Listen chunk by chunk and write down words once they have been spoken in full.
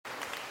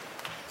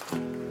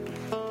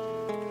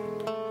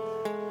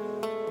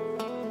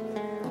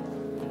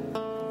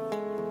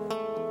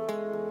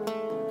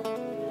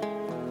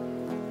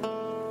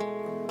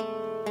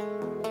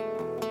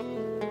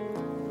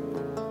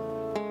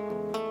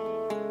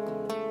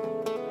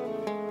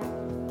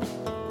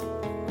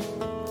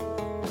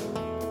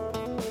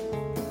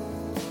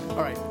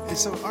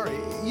So, Ari,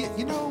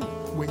 you know,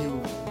 when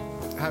you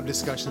have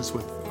discussions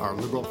with our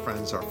liberal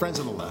friends, our friends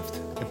on the left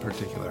in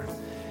particular,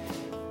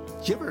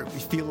 do you ever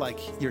feel like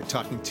you're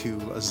talking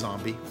to a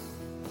zombie?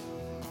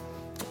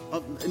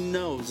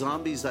 No,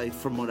 zombies,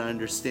 from what I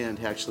understand,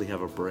 actually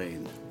have a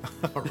brain.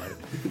 All right.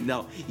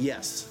 No,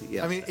 yes.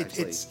 I mean,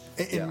 actually, it's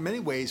in many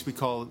ways we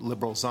call it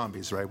liberal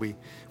zombies, right? We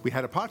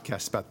had a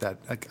podcast about that,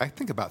 I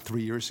think about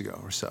 3 years ago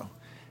or so.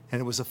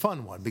 And it was a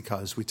fun one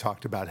because we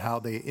talked about how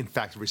they, in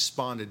fact,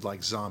 responded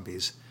like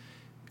zombies.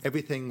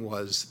 Everything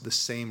was the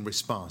same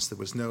response. There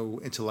was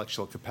no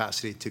intellectual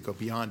capacity to go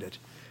beyond it.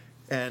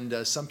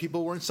 And some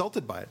people were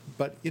insulted by it.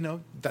 But, you know,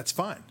 that's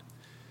fine.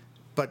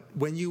 But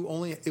when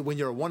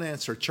you're a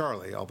one-answer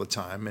Charlie all the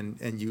time,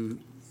 and you,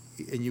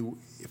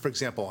 for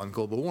example, on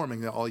global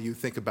warming, all you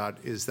think about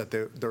is that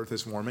the Earth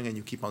is warming, and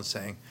you keep on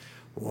saying,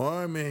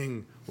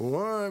 warming,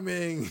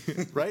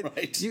 right?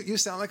 Right. You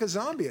sound like a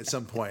zombie at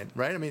some point,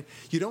 right? I mean,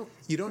 you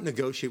don't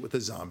negotiate with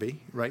a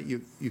zombie, right?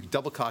 You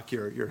double cock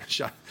your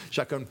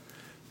shotgun,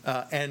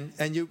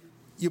 and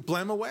you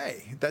blam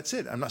away. That's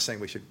it. I'm not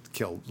saying we should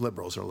kill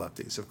liberals or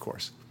lefties, of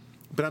course,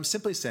 but I'm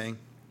simply saying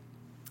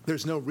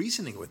there's no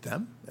reasoning with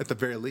them at the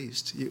very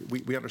least.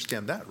 We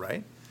understand that,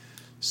 right?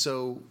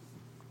 So,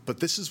 but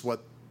this is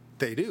what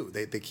they do.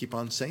 They keep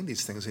on saying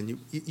these things, and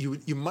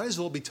you might as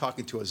well be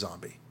talking to a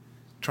zombie,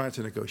 trying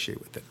to negotiate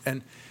with it.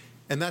 And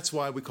that's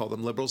why we call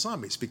them liberal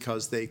zombies,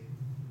 because they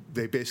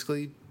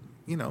basically,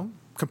 you know,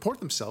 comport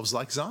themselves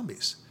like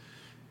zombies.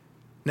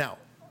 Now,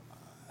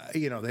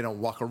 you know, they don't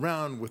walk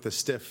around with a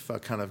stiff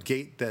kind of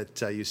gait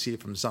that you see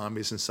from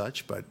zombies and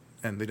such,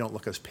 and they don't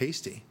look as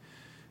pasty.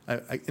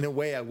 In a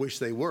way, I wish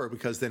they were,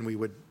 because then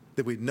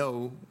we'd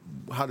know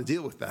how to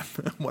deal with them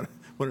one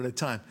at a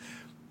time.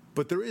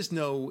 But there is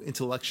no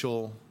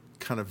intellectual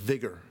kind of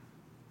vigor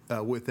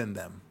within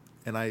them,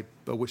 and I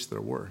wish there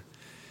were.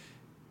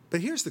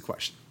 But here's the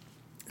question,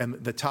 and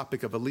the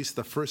topic of at least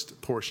the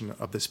first portion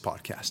of this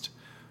podcast.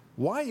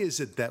 Why is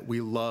it that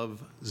we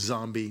love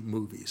zombie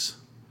movies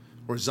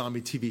or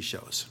zombie TV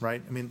shows,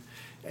 right? I mean,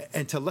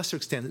 and to a lesser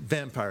extent,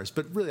 vampires,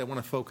 but really I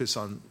want to focus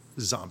on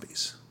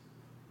zombies.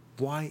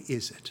 Why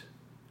is it,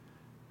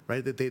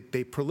 right? That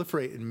they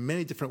proliferate in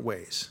many different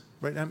ways,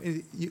 right? I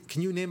mean,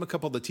 can you name a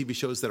couple of the TV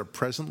shows that are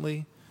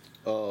presently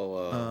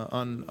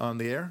on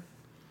the air?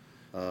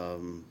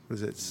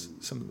 Was it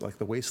something like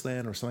The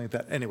Wasteland or something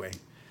like that? Anyway,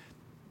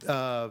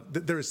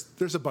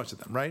 there's a bunch of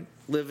them, right?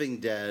 Living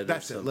Dead.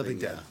 That's it, Living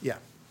Dead. Yeah.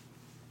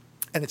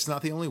 And it's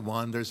not the only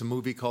one. There's a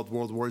movie called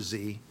World War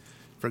Z,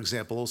 for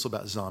example, also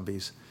about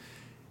zombies.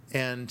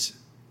 And,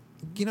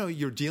 you know,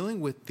 you're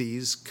dealing with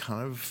these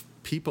kind of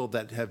people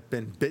that have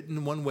been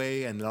bitten one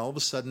way, and then all of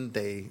a sudden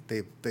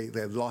they've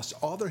lost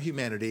all their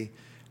humanity,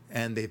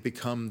 and they've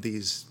become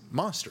these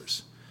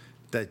monsters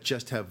that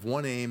just have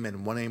one aim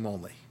and one aim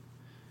only.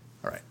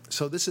 All right.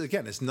 So this is,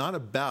 again, it's not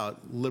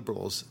about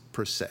liberals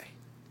per se.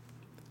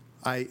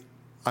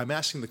 I'm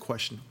asking the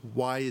question,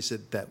 why is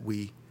it that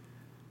we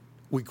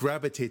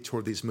gravitate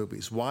toward these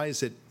movies? Why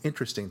is it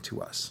interesting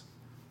to us?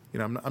 You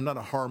know, I'm not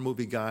a horror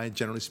movie guy,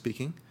 generally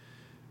speaking,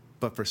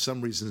 but for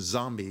some reason,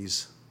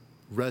 zombies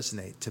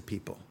resonate to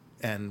people.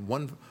 And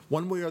one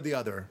way or the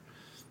other,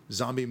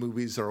 zombie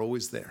movies are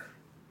always there,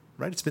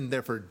 right? It's been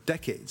there for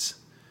decades,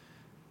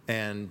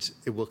 and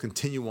it will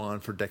continue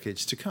on for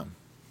decades to come.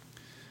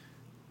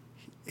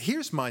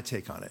 Here's my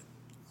take on it.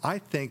 I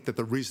think that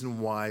the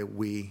reason why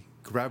we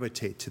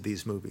gravitate to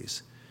these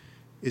movies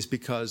is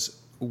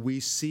because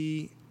we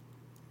see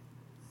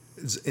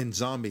in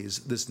zombies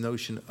this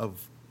notion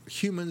of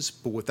humans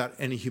but without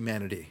any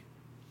humanity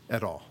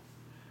at all.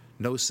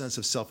 No sense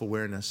of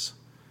self-awareness,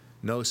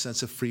 no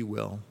sense of free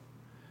will,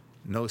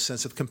 no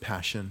sense of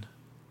compassion,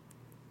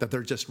 that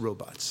they're just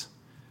robots.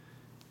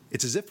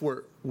 It's as if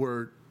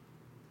we're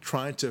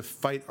trying to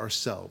fight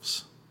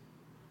ourselves,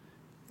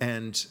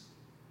 and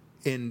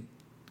in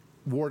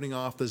warding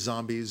off the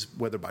zombies,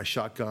 whether by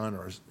shotgun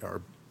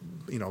or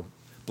you know,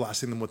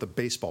 blasting them with a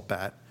baseball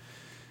bat,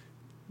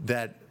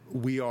 that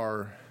we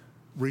are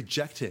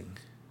rejecting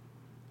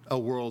a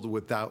world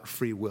without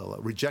free will,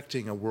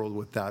 rejecting a world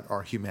without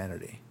our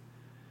humanity,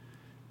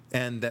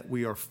 and that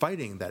we are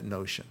fighting that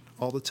notion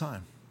all the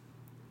time.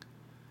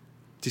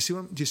 Do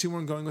you see where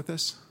I'm going with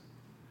this?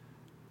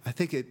 I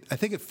think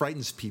it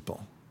frightens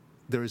people.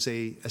 There is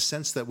a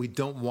sense that we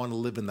don't want to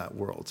live in that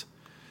world.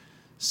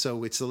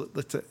 So it's a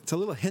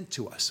little hint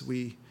to us.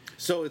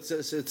 So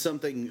it's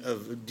something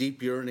of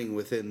deep yearning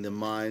within the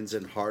minds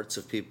and hearts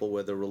of people,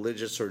 whether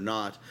religious or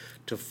not,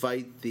 to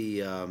fight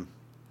the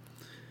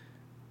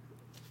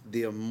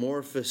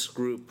amorphous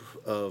group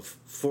of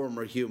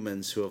former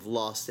humans who have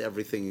lost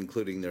everything,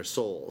 including their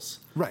souls.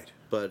 Right.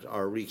 But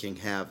are wreaking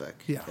havoc.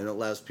 Yeah. And it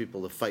allows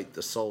people to fight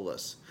the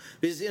soulless.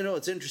 Because, you know,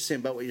 it's interesting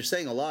about what you're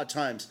saying. A lot of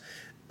times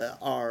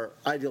our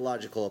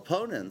ideological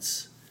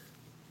opponents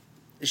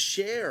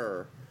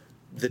share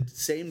the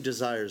same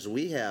desires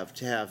we have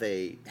to have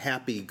a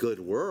happy, good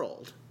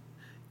world.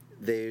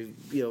 They,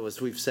 you know,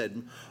 as we've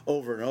said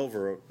over and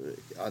over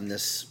on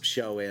this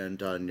show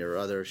and on your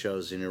other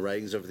shows and your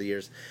writings over the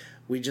years,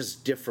 we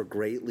just differ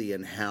greatly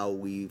in how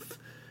we've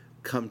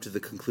come to the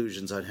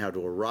conclusions on how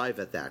to arrive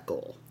at that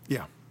goal.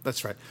 Yeah,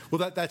 that's right.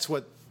 Well, that's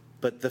what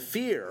But the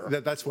fear,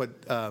 that's what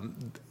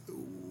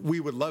we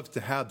would love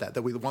to have,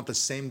 that we want the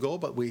same goal,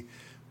 but we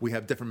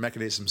have different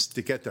mechanisms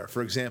to get there.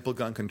 For example,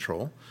 gun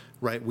control,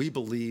 right? They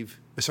believe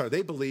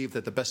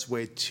that the best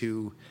way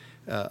to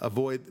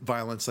avoid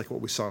violence, like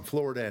what we saw in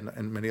Florida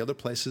and many other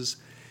places,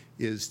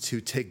 is to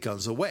take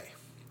guns away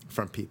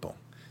from people,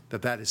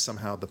 that is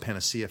somehow the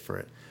panacea for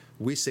it.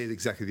 We say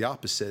exactly the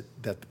opposite,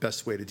 that the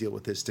best way to deal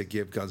with this is to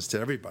give guns to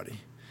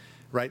everybody,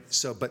 right?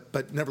 So,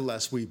 but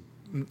nevertheless,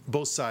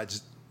 both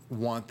sides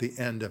want the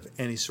end of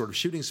any sort of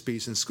shooting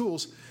sprees in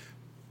schools,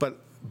 but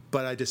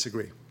I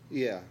disagree.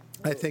 yeah.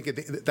 I think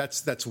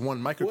that's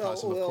one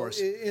microcosm, of course.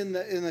 In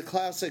the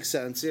classic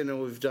sense,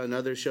 we've done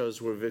other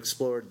shows where we've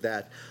explored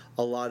that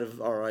a lot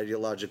of our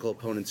ideological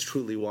opponents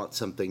truly want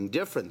something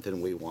different than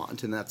we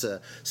want, and that's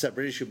a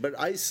separate issue. But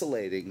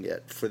isolating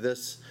it for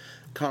this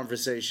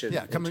conversation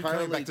coming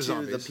entirely back to the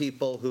zombies.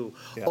 people who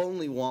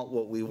only want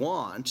what we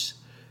want,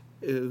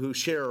 who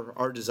share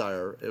our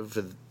desire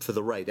for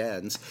the right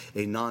ends,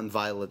 a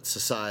nonviolent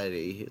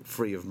society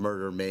free of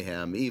murder,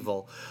 mayhem,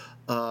 evil.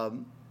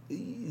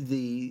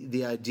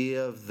 The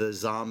idea of the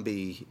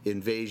zombie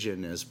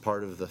invasion as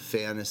part of the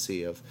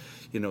fantasy of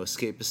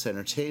escapist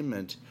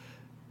entertainment,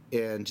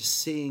 and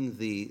seeing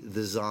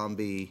the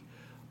zombie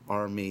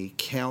army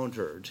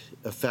countered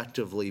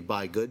effectively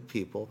by good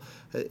people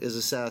is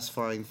a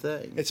satisfying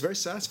thing. It's very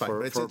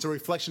satisfying. It's a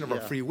reflection of our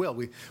free will.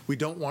 We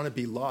don't want to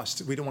be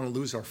lost. We don't want to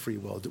lose our free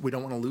will. We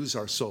don't want to lose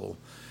our soul.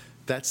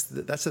 That's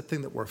the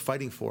thing that we're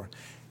fighting for.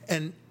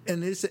 And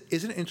isn't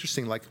it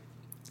interesting? Like,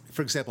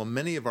 for example,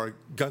 many of our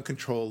gun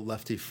control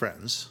lefty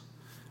friends,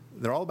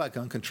 they're all about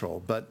gun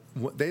control, but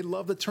they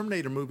love the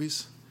Terminator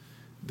movies.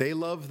 They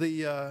love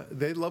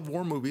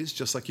war movies,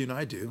 just like you and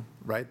I do,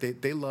 right?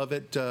 They love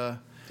it.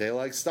 They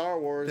like Star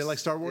Wars. They like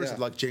Star Wars. Yeah. They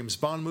like James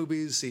Bond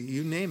movies.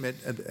 You name it,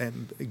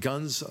 and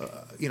guns.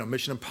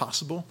 Mission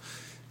Impossible.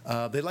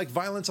 They like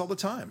violence all the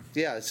time.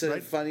 Yeah, it's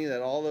right? funny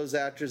that all those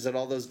actors at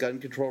all those gun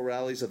control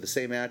rallies are the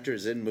same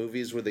actors in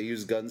movies where they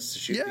use guns to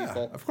shoot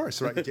people. Yeah, of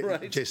course, right.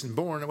 Right. Jason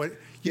Bourne.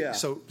 Yeah.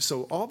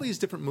 So all these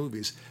different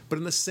movies, but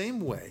in the same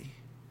way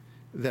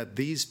that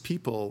these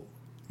people,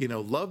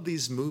 love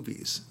these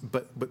movies,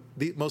 but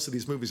most of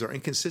these movies are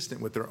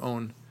inconsistent with their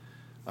own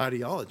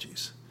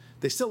ideologies.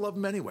 They still love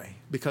them anyway,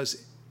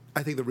 because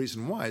I think the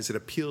reason why is it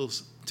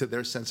appeals to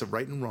their sense of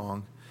right and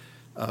wrong,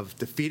 of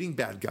defeating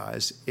bad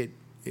guys.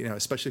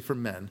 Especially for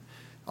men,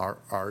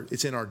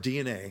 it's in our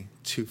DNA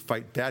to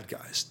fight bad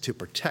guys, to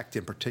protect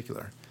in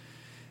particular.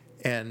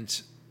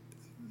 And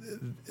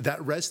that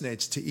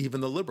resonates to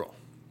even the liberal.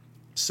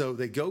 So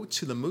they go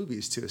to the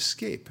movies to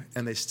escape,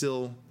 and they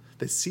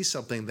see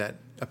something that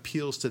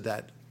appeals to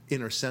that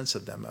inner sense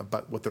of them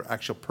about what their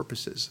actual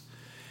purpose is.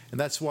 And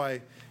that's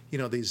why,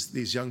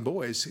 these young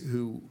boys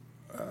who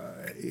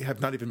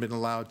have not even been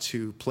allowed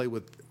to play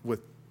with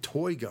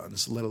toy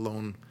guns, let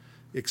alone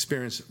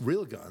experience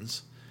real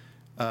guns,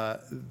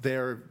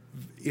 they're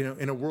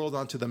in a world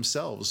unto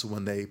themselves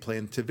when they play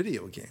into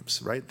video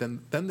games, right?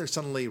 Then they're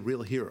suddenly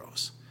real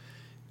heroes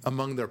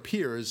among their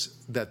peers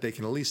that they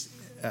can at least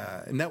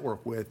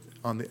network with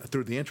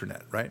through the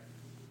internet, right?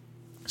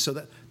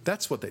 So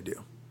that's what they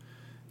do,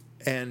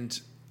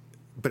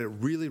 but it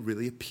really,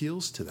 really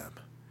appeals to them,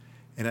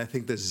 and I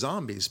think the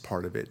zombies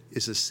part of it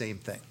is the same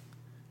thing,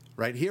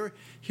 right? Here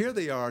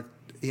they are,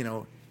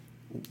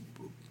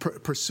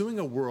 pursuing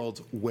a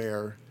world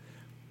where,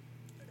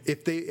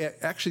 if they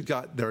actually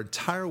got their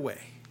entire way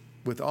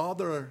with all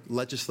their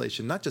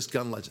legislation, not just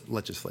gun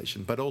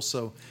legislation, but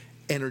also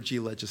energy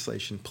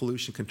legislation,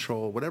 pollution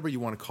control, whatever you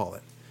want to call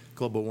it,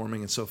 global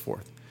warming and so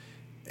forth,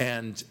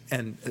 and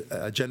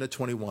Agenda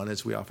 21,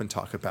 as we often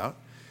talk about,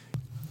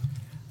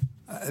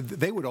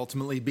 they would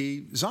ultimately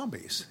be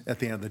zombies at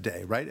the end of the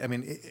day, right? I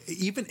mean,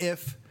 even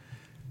if,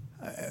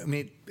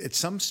 at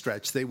some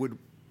stretch, they wouldn't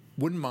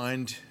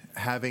mind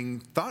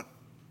having thought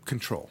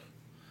control,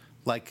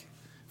 like.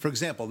 For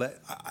example, that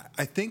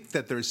I think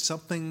that there's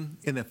something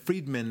in the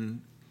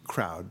Friedman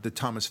crowd, the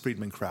Thomas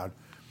Friedman crowd,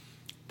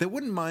 that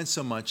wouldn't mind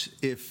so much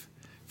if,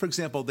 for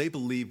example, they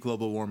believe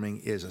global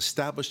warming is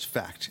established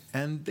fact,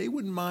 and they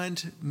wouldn't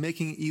mind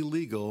making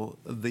illegal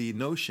the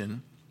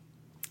notion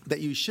that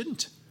you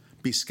shouldn't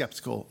be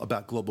skeptical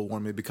about global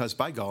warming because,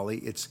 by golly,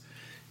 it's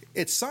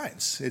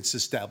science, it's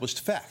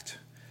established fact.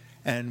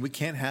 And we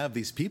can't have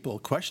these people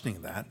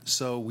questioning that,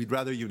 so we'd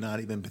rather you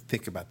not even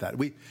think about that.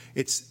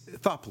 It's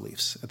thought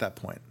beliefs at that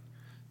point.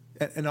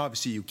 And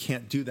obviously you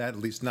can't do that, at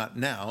least not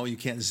now. You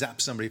can't zap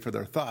somebody for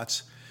their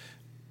thoughts,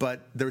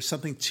 but there's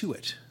something to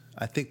it.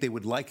 I think they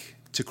would like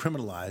to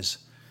criminalize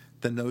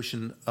the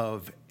notion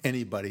of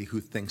anybody who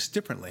thinks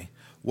differently.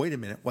 Wait a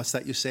minute, what's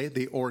that you say?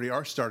 They already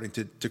are starting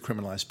to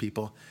criminalize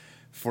people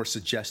for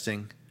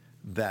suggesting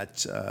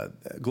that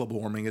global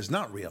warming is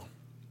not real.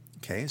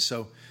 Okay,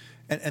 so...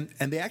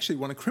 And they actually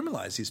want to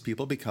criminalize these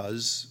people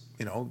because,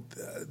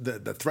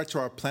 the threat to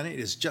our planet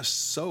is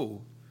just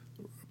so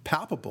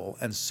palpable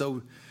and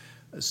so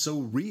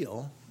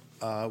real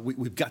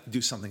we've got to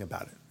do something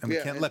about it, and we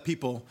Yeah, can't let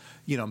people,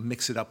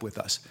 mix it up with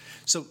us.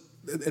 So,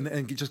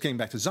 and just getting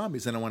back to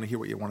zombies, then I want to hear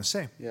what you want to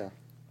say. Yeah.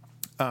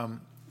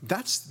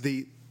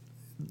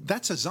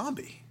 That's a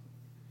zombie.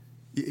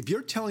 If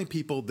you're telling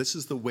people this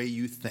is the way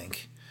you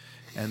think,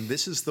 and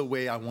this is the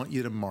way I want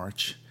you to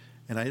march,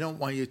 and I don't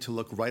want you to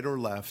look right or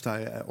left,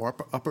 or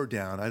up or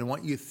down. I don't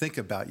want you to think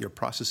about your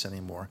process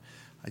anymore.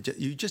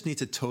 You just need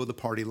to toe the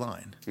party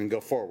line And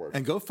go forward.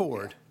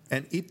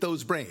 And eat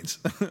those brains.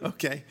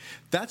 Okay,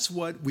 that's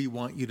what we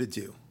want you to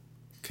do.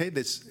 Okay,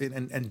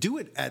 and do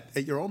it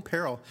at your own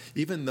peril,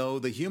 even though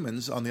the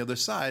humans on the other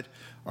side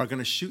are going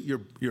to shoot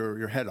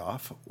your head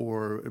off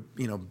or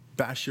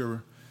bash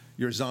your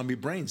zombie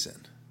brains in.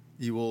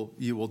 You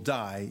will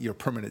die your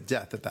permanent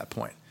death at that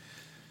point.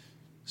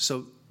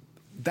 So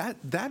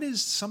that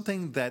is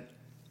something that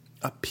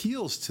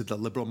appeals to the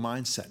liberal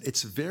mindset.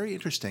 It's very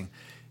interesting,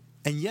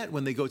 and yet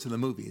when they go to the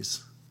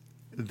movies,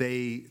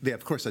 they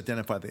of course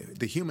identify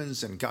the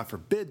humans, and God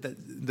forbid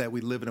that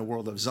we live in a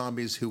world of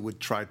zombies who would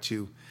try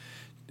to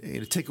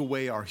take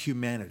away our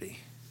humanity.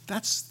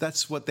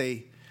 That's what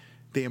they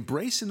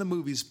embrace in the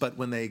movies, but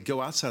when they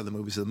go outside of the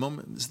movies, the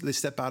moment they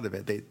step out of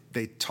it,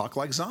 they talk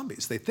like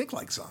zombies. They think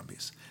like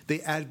zombies.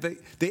 They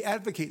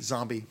advocate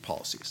zombie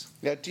policies.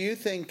 Now, do you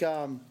think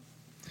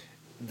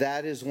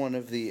that is one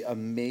of the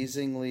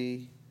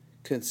amazingly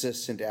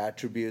consistent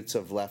attributes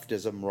of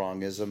leftism,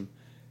 wrongism,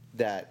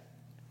 that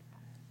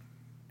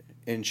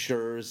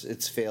ensures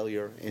its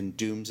failure and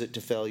dooms it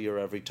to failure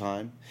every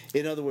time?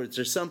 In other words,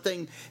 there's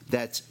something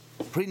that's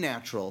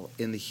preternatural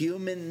in the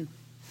human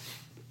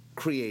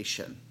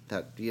creation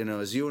that,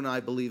 as you and I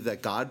believe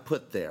that God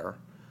put there,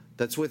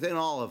 that's within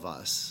all of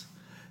us,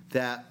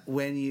 that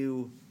when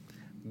you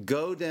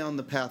go down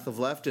the path of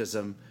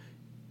leftism,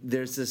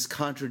 there's this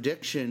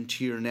contradiction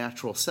to your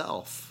natural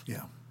self.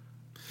 Yeah.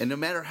 And no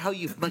matter how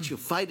much you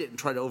fight it and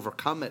try to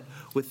overcome it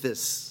with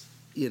this,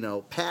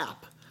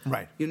 pap,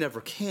 right, you never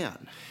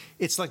can.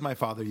 It's like my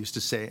father used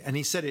to say, and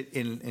he said it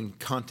in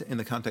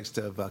the context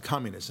of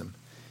communism.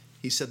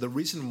 He said the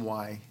reason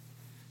why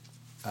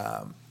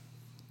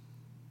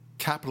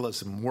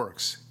capitalism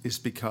works is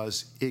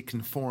because it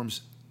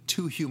conforms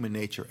to human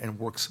nature and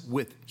works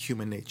with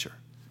human nature,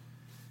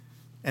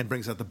 and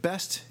brings out the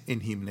best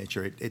in human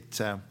nature. It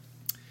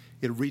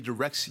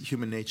redirects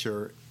human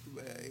nature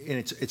in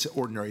its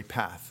ordinary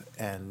path,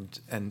 and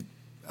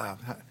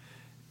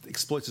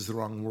exploits is the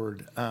wrong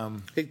word.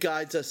 It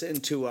guides us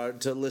into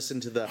to listen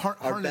to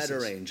our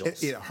better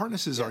angels. It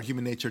harnesses our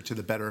human nature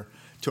to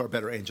our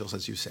better angels,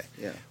 as you say.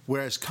 Yeah.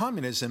 Whereas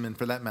communism, and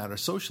for that matter,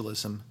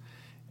 socialism,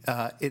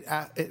 it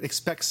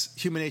expects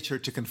human nature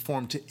to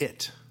conform to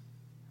it.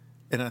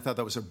 And I thought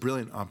that was a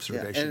brilliant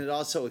observation. Yeah. And it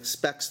also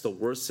expects the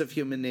worst of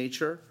human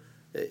nature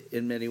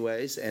in many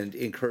ways, and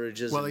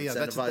encourages and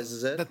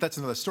incentivizes it. That's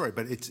another story.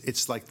 But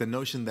it's like the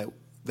notion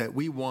that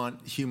we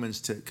want humans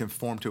to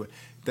conform to it.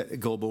 That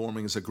global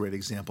warming is a great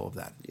example of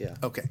that. Yeah.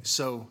 Okay.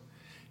 So,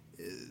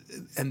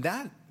 and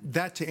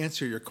that to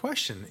answer your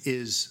question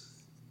is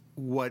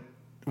why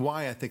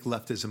I think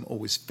leftism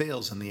always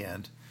fails in the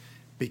end,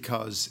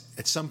 because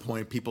at some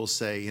point people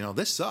say,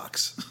 this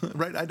sucks,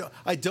 right?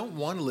 I don't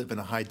want to live in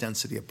a high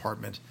density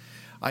apartment.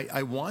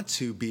 I want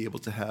to be able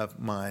to have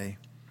my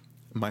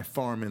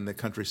farm in the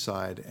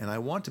countryside, and I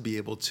want to be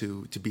able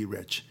to be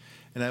rich,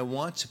 and I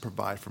want to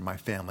provide for my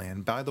family.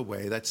 And by the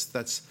way,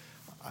 that's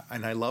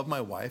and I love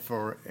my wife,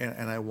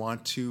 and I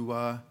want to,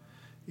 I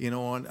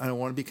want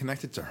to be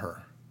connected to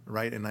her,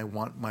 right? And I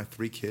want my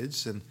 3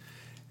 kids, and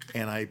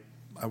I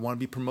want to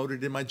be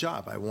promoted in my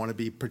job. I want to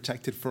be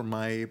protected for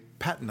my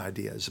patent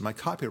ideas, my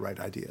copyright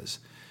ideas.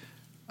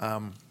 I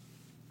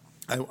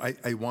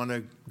want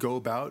to go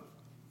about,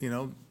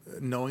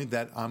 knowing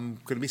that I'm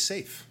going to be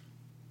safe.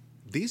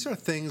 These are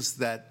things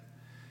that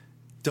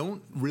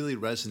don't really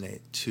resonate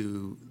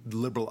to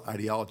liberal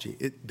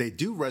ideology. They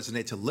do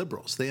resonate to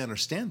liberals. They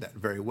understand that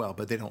very well,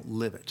 but they don't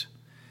live it.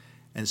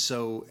 And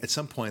so at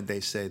some point they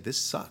say, this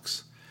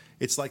sucks.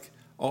 It's like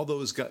all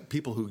those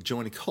people who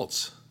join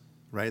cults,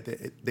 right?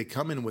 They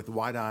come in with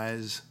wide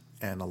eyes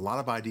and a lot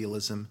of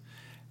idealism,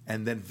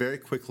 and then very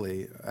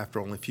quickly, after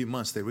only a few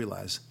months, they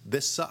realize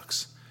this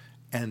sucks,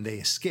 and they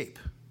escape,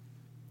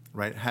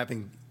 right?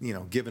 Having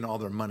given all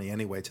their money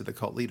anyway to the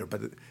cult leader,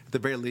 but at the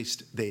very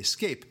least they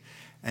escape,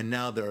 and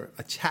now they're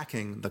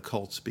attacking the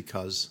cults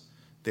because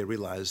they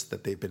realize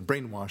that they've been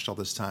brainwashed all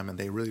this time, and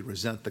they really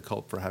resent the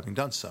cult for having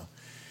done so.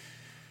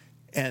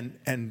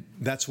 And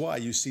that's why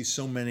you see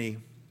so many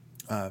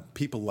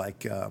people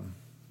like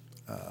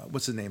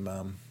what's his name?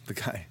 The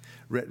guy,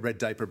 red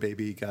diaper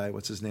baby guy.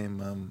 What's his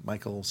name?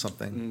 Michael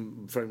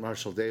something. Frank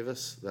Marshall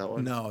Davis. That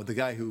one. No, the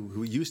guy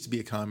who used to be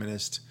a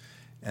communist,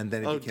 and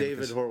then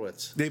David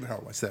Horowitz. David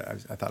Horowitz.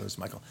 I thought it was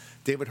Michael.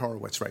 David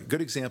Horowitz. Right.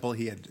 Good example.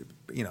 He had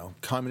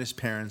communist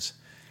parents.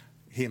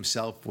 He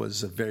himself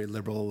was a very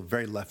liberal,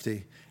 very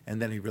lefty,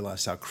 and then he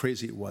realized how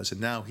crazy it was,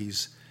 and now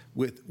he's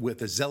with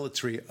the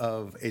zealotry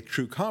of a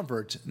true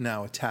convert,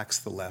 now attacks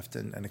the left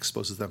and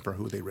exposes them for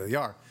who they really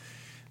are.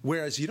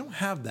 Whereas you don't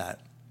have that,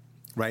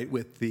 right,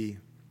 with the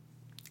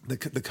the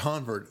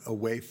convert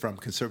away from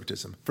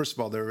conservatism. First of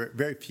all, there are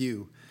very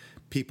few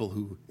people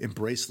who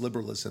embrace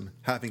liberalism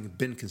having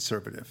been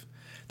conservative.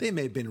 They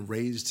may have been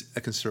raised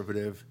a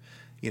conservative,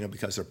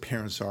 because their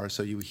parents are.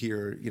 So you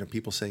hear,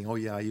 people saying, "Oh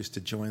yeah, I used to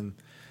join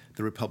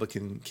the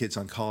Republican kids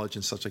on college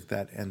and such like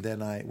that, and then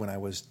when I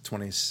was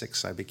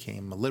 26, I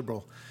became a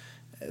liberal."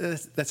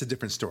 That's a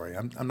different story.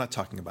 I'm not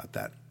talking about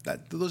that.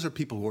 Those are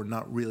people who are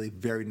not really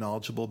very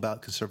knowledgeable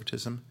about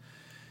conservatism.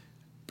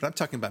 But I'm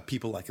talking about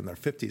people like in their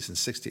 50s and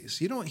 60s.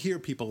 You don't hear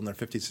people in their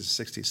 50s and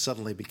 60s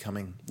suddenly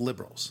becoming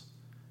liberals,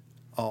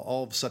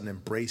 all of a sudden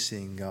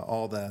embracing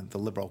all the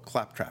liberal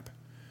claptrap.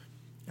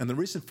 And the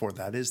reason for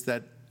that is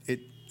that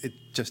it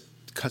just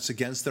cuts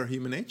against their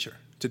human nature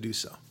to do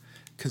so.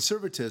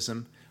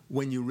 Conservatism,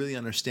 when you really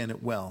understand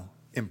it well,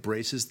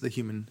 embraces the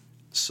human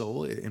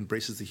soul, it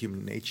embraces the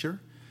human nature,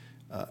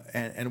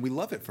 and we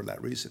love it for that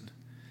reason.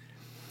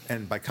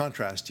 And by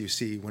contrast, you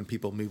see when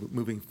people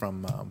moving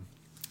from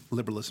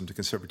liberalism to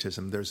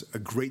conservatism, there's a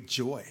great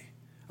joy,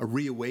 a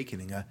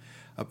reawakening,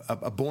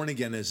 a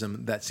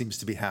born-againism that seems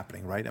to be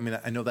happening, right? I mean,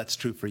 I know that's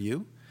true for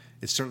you.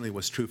 It certainly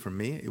was true for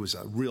me. It was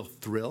a real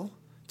thrill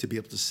to be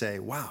able to say,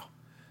 wow,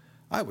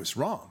 I was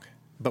wrong.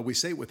 But we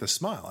say it with a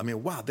smile. I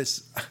mean, wow,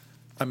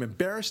 I'm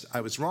embarrassed,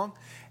 I was wrong,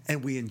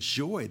 and we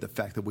enjoy the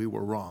fact that we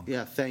were wrong.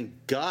 Yeah,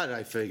 thank God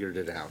I figured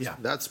it out. Yeah.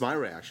 That's my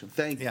reaction.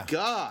 Thank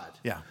God.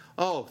 Yeah.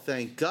 Oh,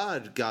 thank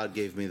God God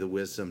gave me the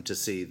wisdom to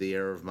see the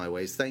error of my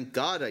ways. Thank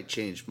God I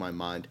changed my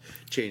mind,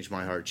 changed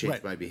my heart,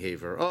 changed my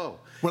behavior. Oh,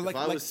 well, if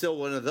I was still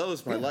one of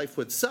those, my life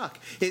would suck.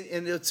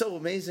 And what's so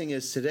amazing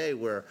is today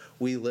where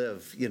we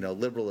live,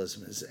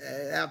 liberalism is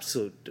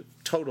absolute,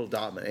 total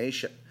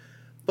domination.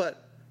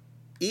 But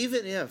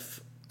even if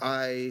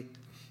I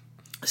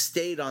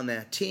stayed on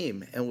that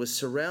team and was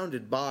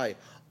surrounded by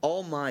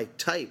all my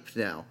type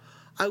now,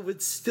 I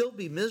would still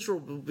be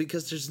miserable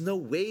because there's no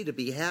way to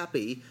be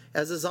happy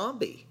as a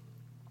zombie.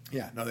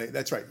 Yeah, no,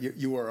 that's right.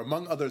 You are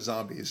among other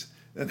zombies,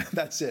 and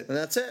that's it. And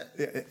that's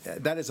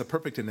it. That is a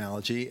perfect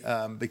analogy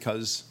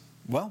because,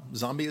 well,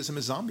 zombieism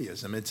is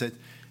zombieism.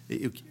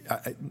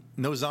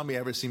 No zombie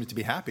ever seems to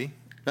be happy.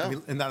 No. I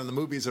mean, and not in the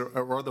movies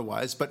or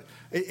otherwise, but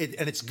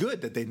and it's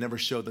good that they never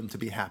show them to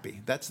be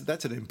happy. That's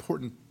an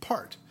important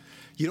part.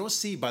 You don't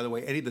see, by the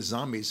way, any of the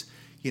zombies,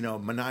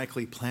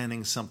 maniacally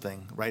planning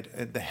something,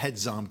 right? The head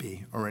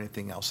zombie or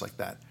anything else like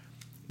that.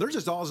 They're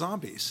just all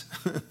zombies.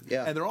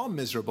 Yeah. And they're all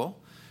miserable.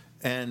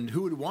 And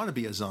who would want to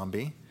be a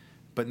zombie?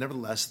 But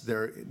nevertheless,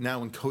 they're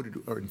now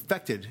encoded or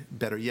infected,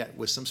 better yet,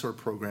 with some sort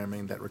of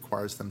programming that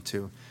requires them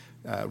to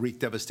wreak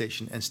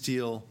devastation and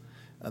steal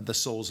the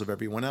souls of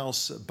everyone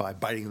else by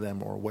biting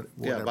them or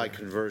whatever. Yeah, by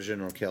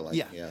conversion or killing.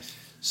 Yeah. Yes.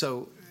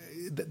 So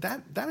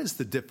that is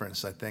the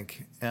difference, I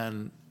think.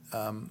 And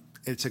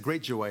it's a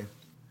great joy.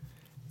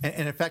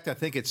 And in fact, I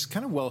think it's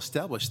kind of well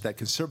established that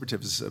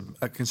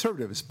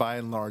conservatives, by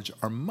and large,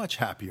 are much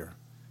happier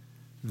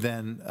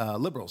than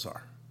liberals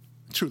are.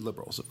 True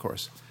liberals, of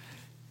course.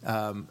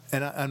 And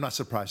I'm not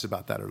surprised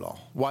about that at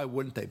all. Why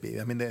wouldn't they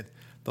be? I mean,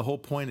 the whole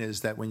point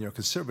is that when you're a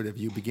conservative,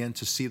 you begin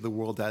to see the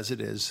world as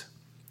it is.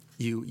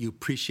 You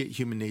appreciate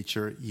human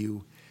nature.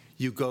 You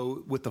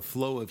go with the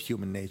flow of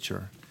human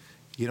nature.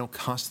 You don't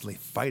constantly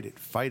fight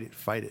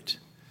it.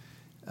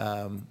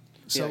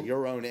 So,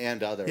 your own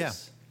and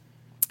others.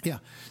 Yeah.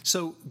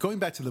 So going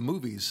back to the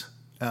movies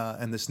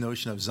and this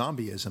notion of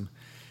zombieism,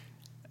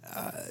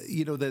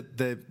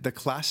 the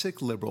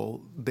classic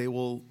liberal, they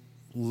will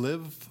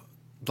live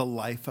the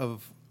life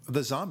of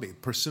the zombie,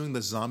 pursuing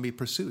the zombie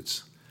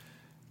pursuits.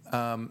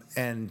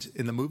 And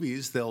in the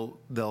movies,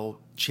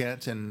 they'll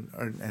chant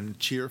and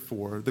cheer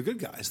for the good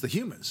guys, the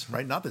humans,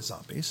 right? Not the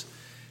zombies.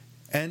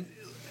 And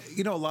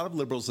a lot of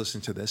liberals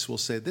listening to this will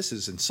say, "This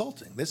is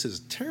insulting. This is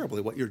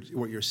terribly what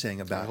you're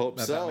saying about." I hope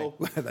so.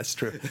 Me. That's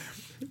true.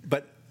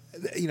 But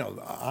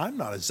I'm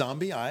not a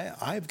zombie.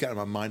 I've got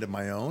a mind of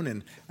my own,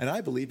 and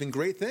I believe in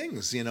great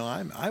things.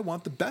 I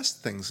want the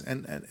best things,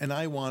 and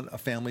I want a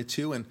family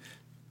too. And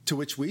to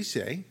which we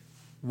say,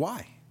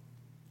 why?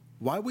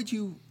 Why would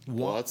you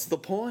want? What's the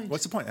point?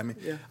 What's the point? I mean,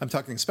 I'm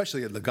talking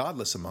especially the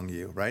godless among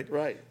you, right?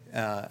 Right.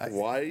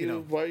 Why are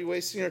you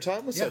wasting your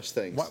time with such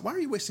things? Why are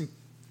you wasting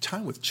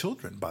time with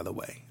children, by the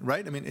way,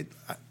 right? I mean,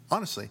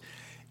 honestly,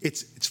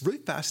 it's really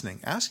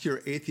fascinating. Ask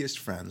your atheist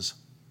friends,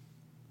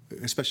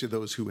 especially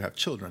those who have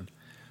children,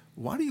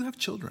 why do you have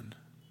children?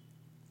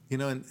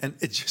 And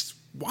it's just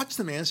watch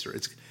them answer.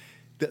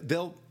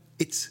 They'll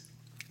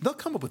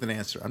come up with an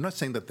answer. I'm not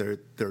saying that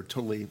they're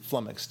totally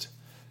flummoxed,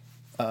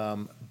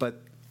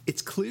 but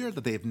it's clear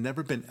that they have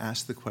never been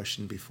asked the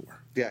question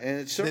before. Yeah, and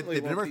it certainly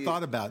they've never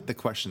thought about the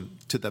question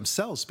to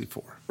themselves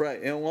before. Right,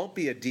 and it won't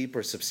be a deep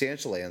or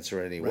substantial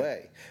answer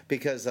anyway,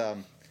 because the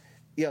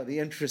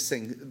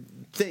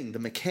interesting thing, the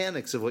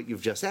mechanics of what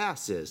you've just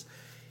asked is,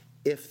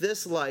 if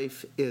this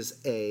life is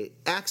a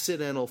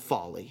accidental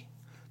folly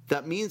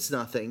that means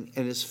nothing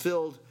and is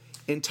filled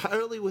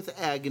entirely with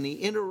agony,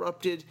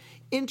 interrupted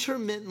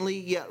intermittently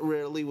yet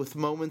rarely with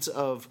moments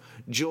of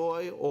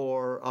joy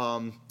or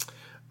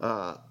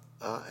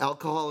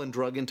alcohol and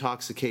drug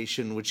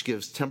intoxication, which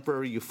gives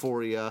temporary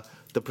euphoria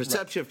the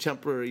perception of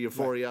temporary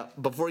euphoria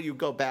before you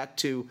go back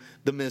to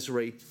the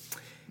misery,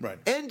 Right.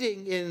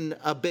 ending in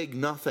a big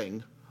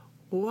nothing.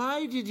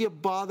 Why did you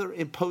bother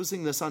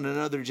imposing this on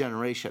another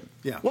generation?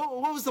 Yeah.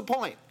 What was the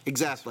point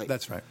exactly?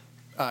 That's right.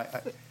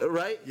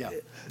 Right? Yeah,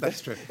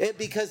 that's true.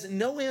 Because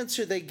no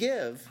answer they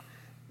give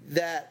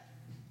that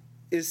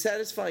is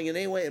satisfying in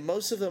any way, and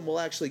most of them will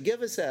actually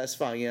give a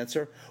satisfying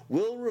answer,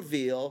 will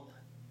reveal,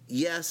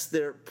 yes,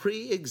 their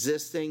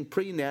pre-existing,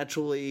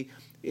 pre-naturally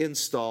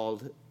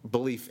installed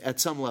belief at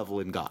some level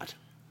in God.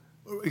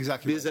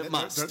 Exactly. Because it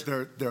must.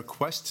 Their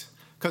quest,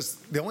 because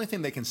the only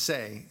thing they can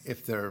say,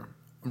 if they're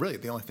really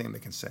the only thing they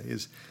can say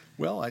is,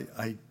 well,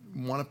 I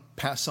want to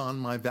pass on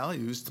my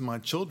values to my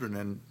children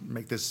and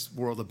make this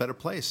world a better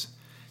place.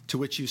 To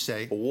which you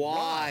say,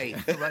 why?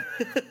 Right.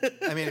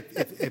 I mean,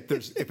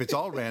 if it's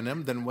all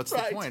random, then what's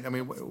Right. the point? I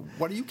mean,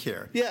 what do you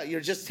care? Yeah,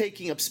 you're just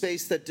taking up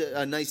space that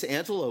a nice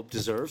antelope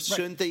deserves.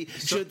 Right.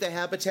 Should the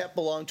habitat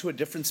belong to a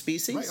different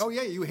species? Right. Oh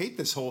yeah, you hate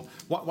this whole.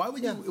 Why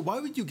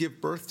would you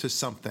give birth to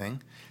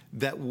something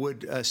that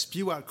would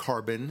spew out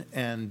carbon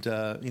and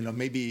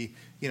maybe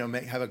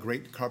have a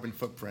great carbon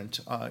footprint?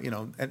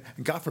 And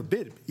God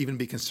forbid even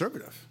be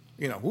conservative.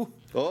 That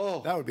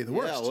would be the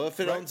worst. Yeah, what if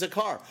it owns a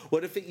car?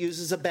 What if it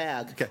uses a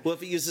bag? Okay. What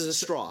if it uses a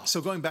straw?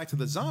 So going back to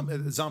the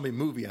zombie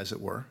movie, as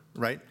it were,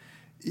 right?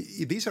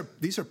 These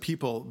are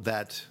people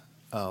that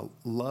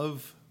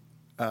love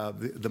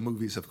the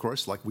movies, of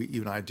course, like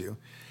you and I do.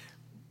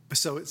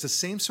 So it's the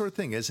same sort of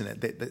thing,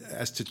 isn't it?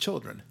 As to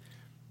children,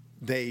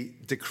 they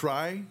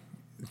decry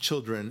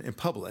children in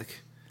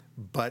public,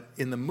 but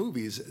in the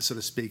movies, so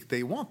to speak,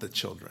 they want the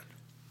children.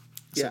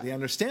 So they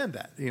understand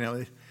that.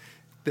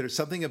 There's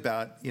something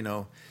about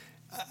the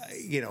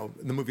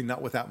movie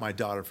Not Without My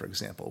Daughter, for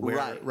example,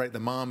 where the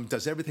mom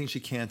does everything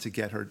she can to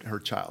get her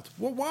child.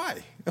 Well,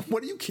 why?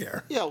 What do you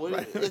care? Yeah, well,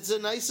 it's a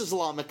nice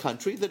Islamic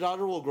country. The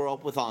daughter will grow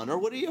up with honor.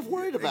 What are you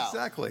worried about?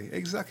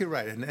 Exactly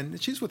right.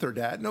 And she's with her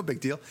dad, no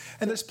big deal.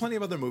 And there's plenty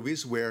of other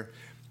movies where,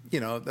 the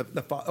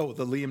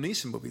Liam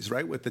Neeson movies,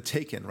 right, with the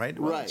Taken, right?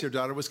 Well, Right. your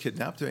daughter was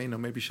kidnapped.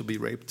 Maybe she'll be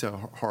raped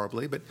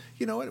horribly, but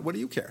you know what? What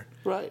do you care?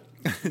 Right.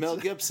 Mel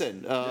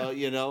Gibson,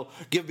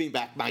 give me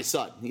back my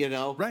son,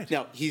 Right.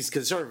 Now, he's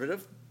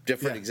conservative,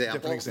 different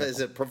example as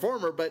a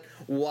performer, but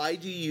why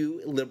do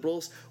you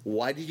liberals,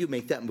 why did you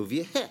make that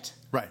movie a hit?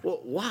 Right. Well,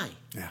 why?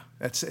 Yeah,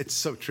 it's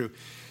so true.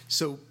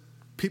 So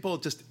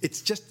people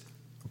it's just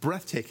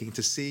breathtaking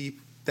to see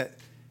that,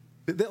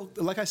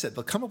 like I said,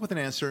 they'll come up with an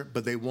answer,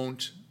 but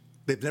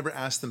they've never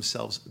asked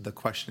themselves the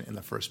question in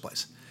the first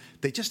place.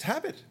 They just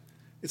have it.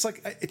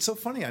 It's so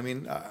funny. I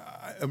mean,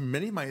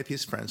 many of my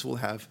atheist friends will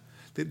have,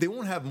 they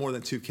won't have more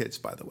than 2 kids,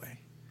 by the way.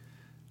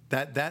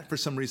 That for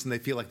some reason they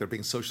feel like they're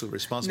being socially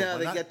responsible. No,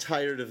 they get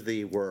tired of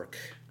the work.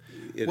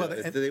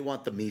 They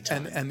want the me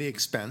time. And the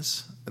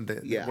expense, and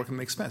the work and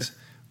the expense.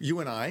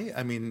 You and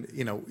I mean,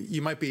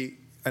 you might be,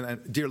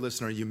 and dear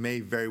listener, you may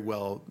very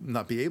well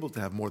not be able to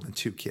have more than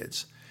 2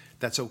 kids.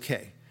 That's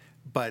okay.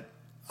 But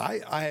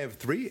I have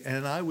 3,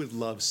 and I would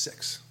love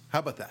 6. How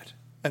about that?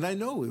 And I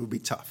know it would be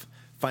tough,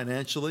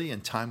 financially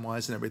and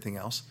time-wise and everything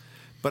else.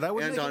 But I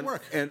would make it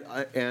work.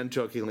 And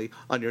jokingly,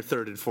 on your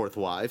 3rd and 4th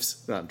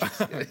wives. No, I'm just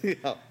kidding.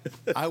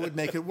 I would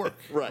make it work,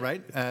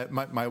 right?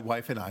 My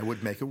wife and I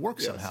would make it work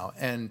somehow.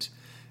 And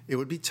it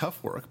would be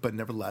tough work, but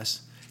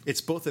nevertheless,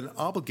 it's both an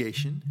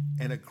obligation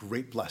and a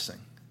great blessing,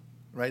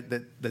 right?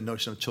 The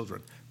notion of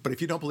children. But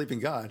if you don't believe in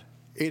God,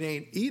 it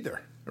ain't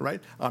either,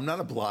 right? I'm not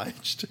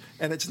obliged,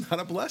 and it's not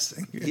a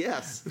blessing.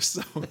 Yes.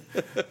 So,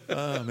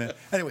 oh, man.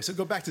 Anyway, so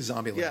go back to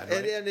Zombieland. Yeah,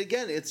 right? and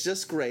again, it's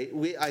just great.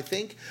 I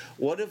think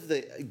one of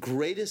the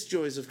greatest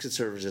joys of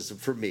conservatism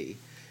for me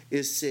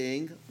is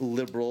seeing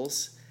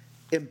liberals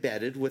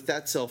embedded with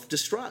that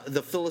self-destruct,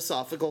 the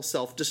philosophical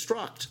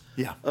self-destruct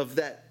of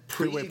that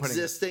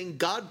pre-existing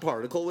God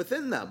particle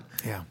within them,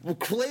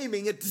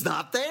 claiming it's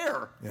not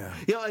there. Yeah.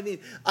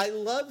 I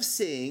love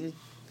seeing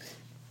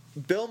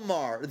Bill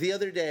Maher. The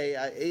other day,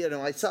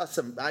 I saw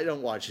some. I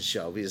don't watch the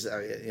show because,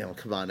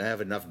 come on, I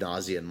have enough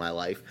nausea in my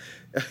life,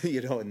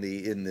 in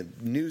the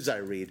news I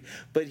read.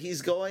 But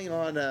he's going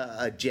on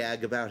a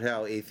jag about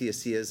how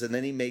atheist he is, and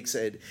then he makes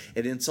an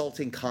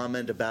insulting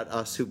comment about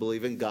us who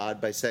believe in God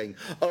by saying,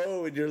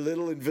 "Oh, and your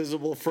little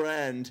invisible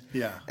friend."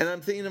 Yeah. And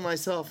I'm thinking to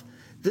myself,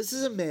 this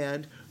is a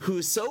man who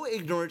is so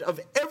ignorant of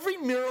every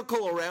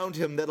miracle around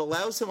him that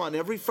allows him on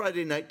every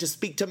Friday night to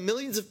speak to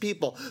millions of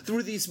people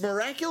through these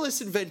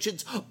miraculous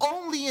inventions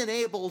only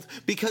enabled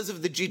because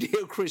of the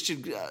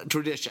Judeo-Christian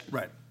tradition.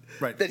 Right.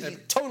 That he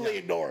totally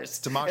ignores.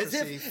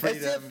 Democracy,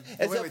 freedom.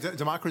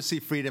 Democracy,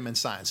 freedom, and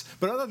science.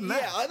 But other than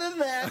that.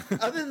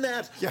 Other than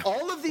that,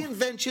 all of the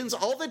inventions,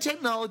 all the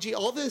technology,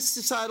 all the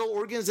societal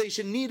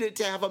organization needed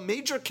to have a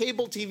major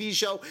cable TV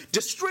show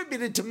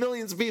distributed to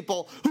millions of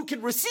people who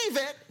can receive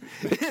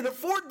it and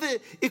afford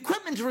the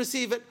equipment to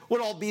receive it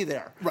would all be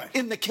there. Right.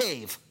 In the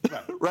cave.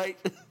 Right?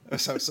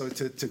 So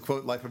to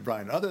quote Life of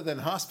Brian, other than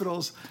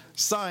hospitals,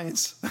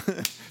 science,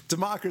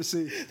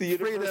 democracy,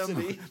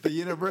 freedom, the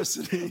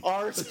university,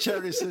 art, the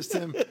charity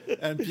system,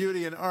 and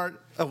beauty and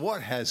art,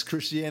 what has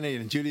Christianity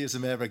and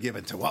Judaism ever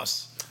given to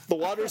us? The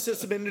water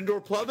system and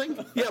indoor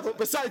plumbing? Yeah, but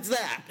besides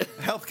that.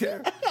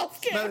 Healthcare,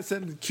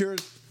 medicine,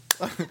 cures.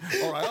 All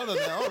right, other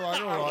than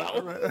that,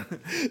 all right.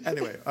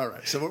 Anyway, all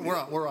right. So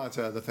we're on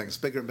to other things,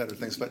 bigger and better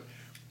things. But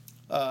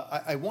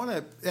I want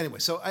to anyway.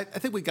 So I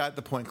think we got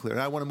the point clear,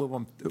 and I want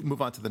to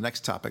move on to the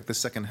next topic, the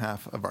second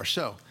half of our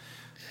show,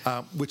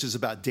 which is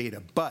about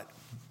data. But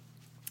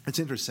it's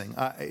interesting.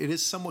 It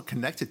is somewhat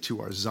connected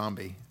to our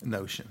zombie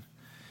notion.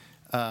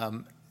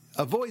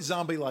 Avoid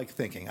zombie-like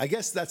thinking. I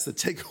guess that's the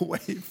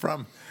takeaway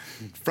from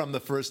the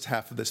first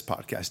half of this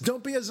podcast.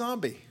 Don't be a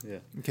zombie. Yeah.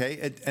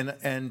 Okay.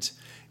 And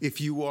if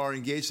you are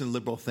engaged in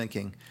liberal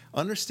thinking,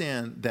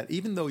 understand that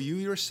even though you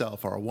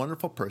yourself are a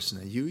wonderful person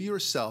and you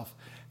yourself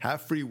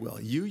have free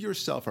will, you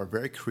yourself are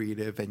very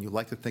creative and you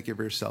like to think of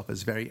yourself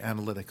as very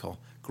analytical.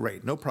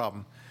 Great, no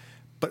problem.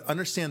 But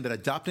understand that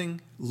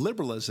adopting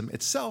liberalism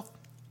itself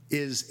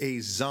is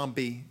a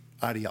zombie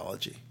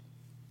ideology.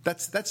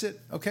 That's it.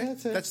 Okay.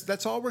 That's it.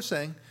 That's all we're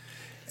saying.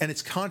 And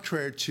it's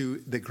contrary to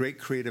the great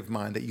creative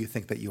mind that you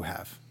think that you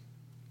have.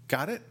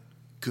 Got it?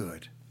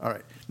 Good. All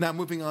right. Now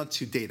moving on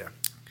to data.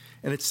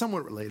 And it's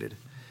somewhat related.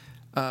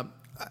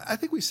 I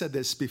think we said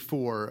this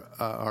before,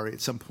 Ari,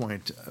 at some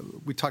point.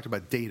 We talked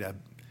about data.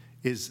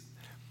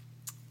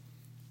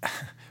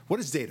 What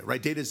is data,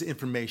 right? Data is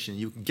information.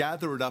 You can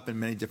gather it up in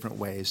many different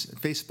ways.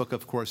 Facebook,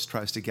 of course,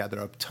 tries to gather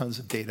up tons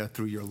of data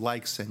through your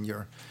likes and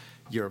your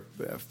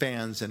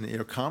fans and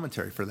your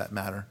commentary, for that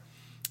matter.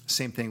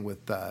 Same thing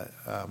with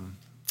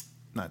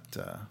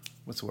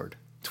Twitter.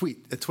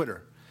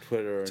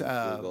 Twitter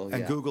and Google.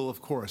 And Google,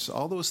 of course.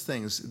 All those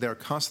things, they're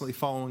constantly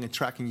following and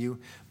tracking you,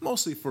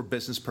 mostly for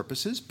business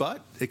purposes,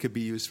 but it could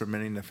be used for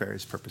many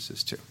nefarious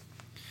purposes too.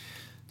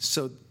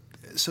 So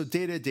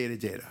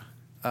data.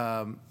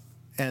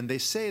 And they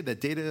say that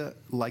data,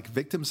 like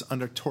victims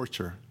under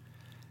torture,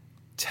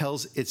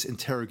 tells its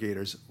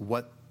interrogators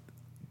what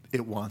they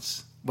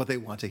want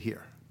to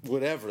hear.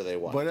 Whatever they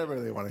want.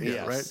 Whatever they want to hear,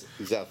 yes, right?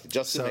 Exactly.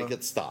 Just to make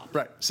it stop.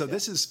 Right. So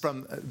this is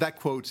from that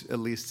quote, at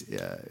least.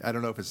 I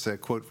don't know if it's a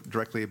quote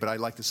directly, but I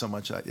liked it so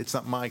much. It's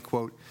not my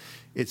quote.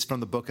 It's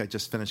from the book I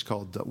just finished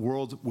called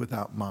World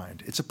Without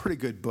Mind. It's a pretty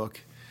good book.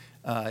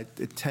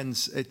 It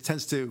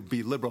tends to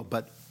be liberal,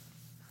 but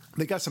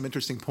they got some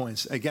interesting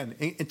points. Again,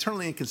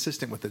 internally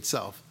inconsistent with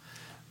itself,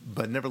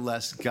 but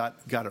nevertheless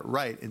got it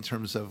right in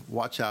terms of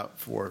watch out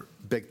for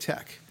big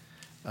tech.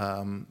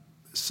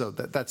 So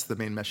that's the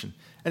main mission.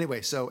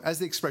 Anyway, so as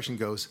the expression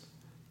goes,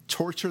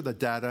 torture the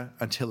data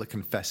until it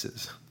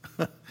confesses.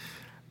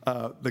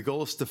 The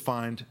goal is to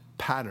find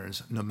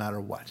patterns no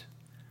matter what.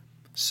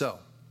 So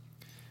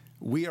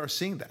we are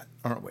seeing that,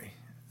 aren't we?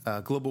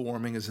 Global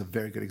warming is a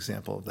very good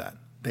example of that.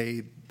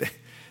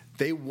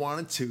 They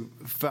wanted to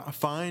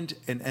find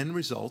an end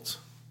result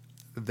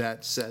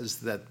that says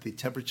that the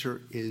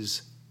temperature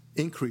is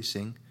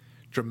increasing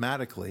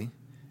dramatically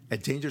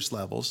at dangerous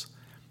levels.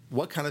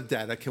 What kind of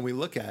data can we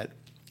look at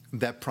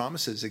that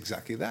promises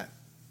exactly that,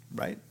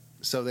 right?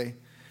 So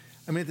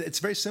it's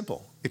very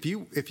simple. If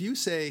you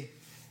say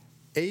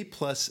a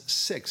plus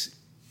 6,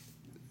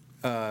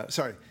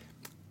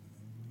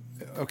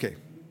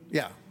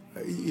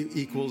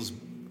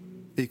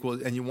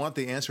 equals, and you want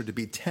the answer to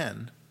be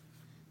 10,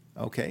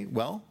 okay,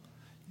 well,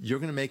 you're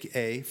going to make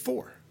a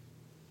 4.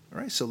 All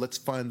right, so let's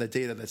find the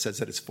data that says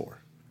that it's 4.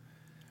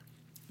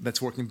 That's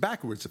working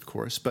backwards, of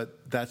course,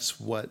 but that's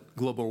what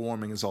global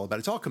warming is all about.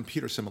 It's all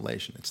computer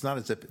simulation. It's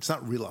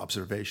not real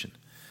observation.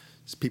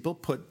 It's people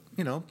put,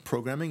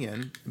 programming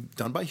in,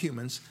 done by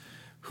humans,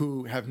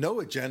 who have no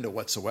agenda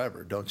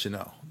whatsoever, don't you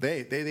know?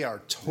 They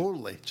are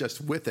totally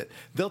just with it.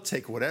 They'll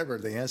take whatever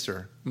the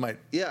answer might.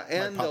 Yeah,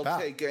 and might pop they'll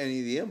out. take any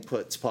of the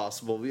inputs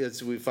possible.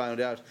 As we found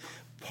out,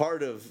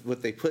 part of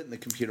what they put in the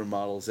computer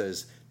models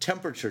is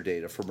temperature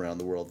data from around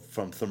the world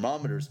from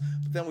thermometers.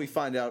 But then we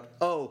find out,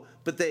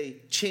 but they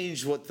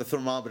changed what the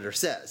thermometer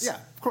says. Yeah,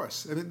 of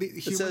course. I mean,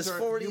 It says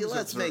 40,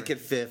 let's make it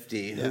 50.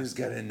 Yeah. Who's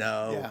going to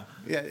know?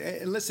 Yeah.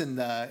 And listen,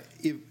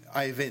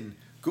 Ivan,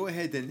 go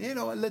ahead and,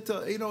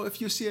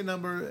 if you see a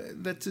number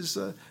that is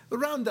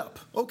round up,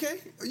 okay?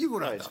 You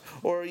round up.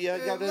 Or you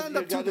got round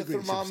up 2 a degrees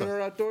or thermometer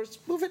so. outdoors,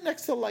 move it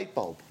next to the light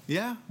bulb.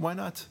 Yeah, why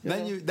not?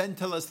 Then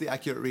tell us the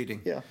accurate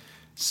reading. Yeah.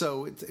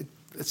 So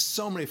it's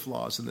so many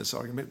flaws in this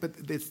argument, but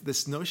it's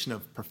this notion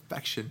of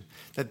perfection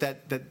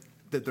that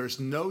there's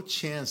no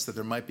chance that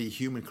there might be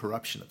human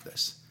corruption of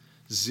this.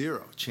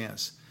 Zero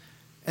chance.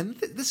 And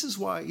this is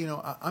why,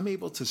 I'm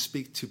able to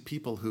speak to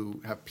people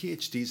who have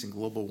PhDs in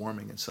global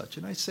warming and such,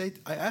 and I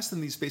ask them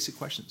these basic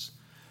questions.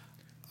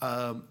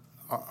 Are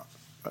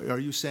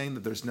you saying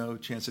that there's no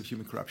chance of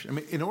human corruption? I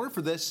mean, in order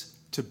for this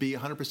to be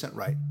 100%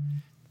 right,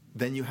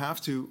 then you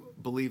have to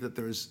believe that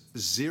there's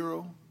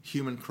zero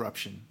human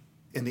corruption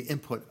in the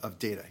input of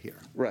data here.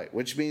 Right,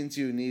 which means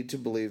you need to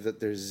believe that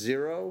there's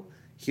zero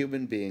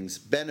human beings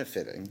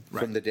benefiting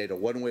from the data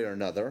one way or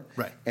another,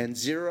 right, and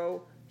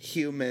zero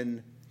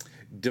human,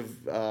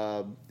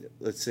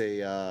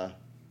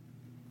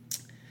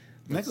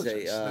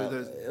 negligence.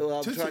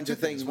 I'm trying to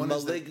think,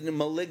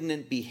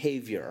 malignant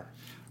behavior.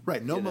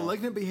 Right, no You know?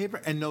 malignant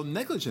behavior and no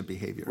negligent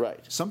behavior. Right.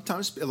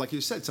 Sometimes, like you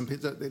said, some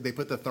people they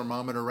put the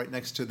thermometer right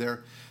next to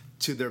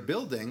their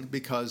building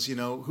because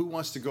who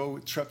wants to go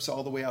trips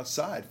all the way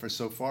outside for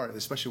so far,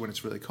 especially when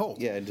it's really cold.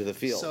 Yeah, into the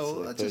fields. So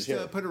Like let's those just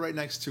here. put it right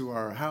next to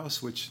our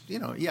house, which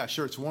yeah,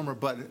 sure it's warmer,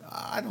 but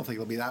I don't think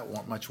it'll be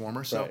that much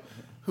warmer. So Right.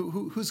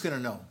 who's going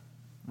to know,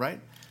 right?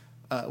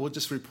 We'll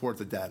just report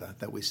the data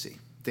that we see,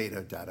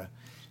 data.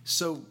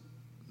 So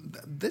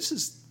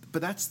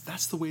but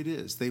that's the way it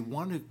is. They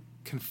want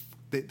to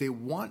they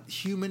want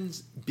human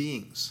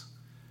beings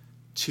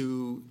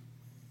to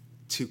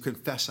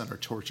confess under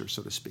torture,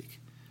 so to speak,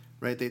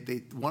 right?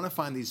 They want to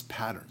find these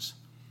patterns.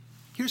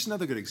 Here's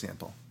another good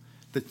example: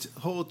 the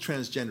whole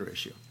transgender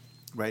issue,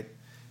 right?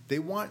 They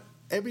want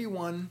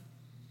everyone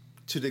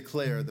to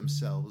declare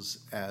themselves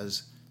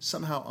as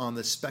somehow on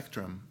the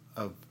spectrum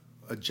of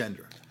a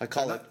gender. I've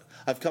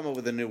come up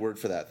with a new word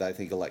for that I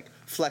think I like.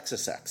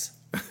 Flexisex.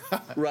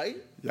 Right?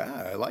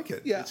 Yeah, I like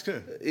it. Yeah. It's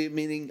good.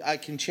 Meaning I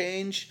can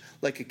change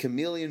like a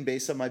chameleon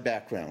based on my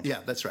background. Yeah,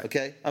 that's right.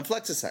 Okay? I'm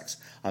flexisex.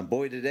 I'm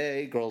boy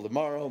today, girl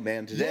tomorrow,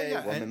 man today,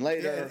 woman and,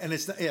 later. and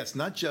it's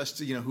not just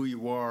who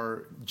you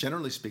are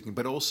generally speaking,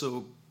 but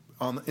also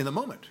in the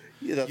moment.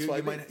 Yeah, that's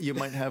why you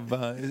might have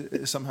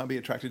somehow be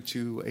attracted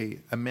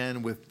to a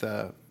man with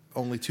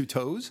only 2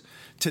 toes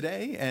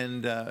today,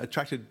 and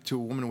attracted to a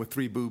woman with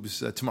 3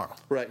 boobs tomorrow.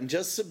 Right, and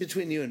just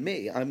between you and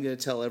me, I'm going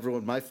to tell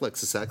everyone my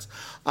flexisex.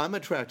 I'm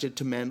attracted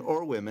to men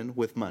or women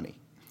with money.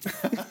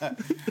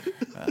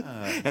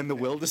 And the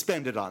will to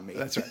spend it on me.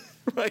 That's right.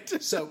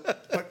 Right? So,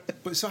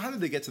 but so how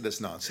did they get to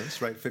this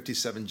nonsense, right?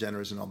 57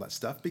 genders and all that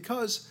stuff?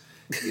 Because,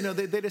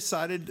 they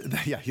decided,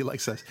 yeah, he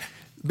likes us.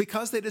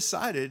 Because they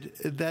decided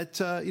that,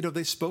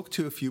 they spoke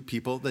to a few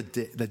people, the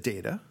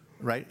data,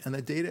 right? And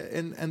the data,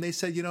 and they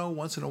said,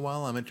 once in a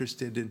while I'm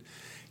interested in,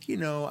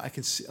 I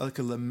can see, like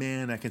a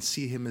man, I can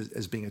see him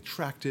as being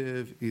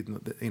attractive.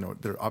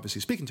 They're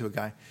obviously speaking to a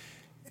guy.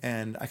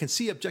 And I can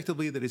see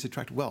objectively that he's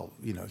attractive. Well,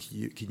 can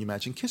you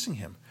imagine kissing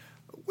him?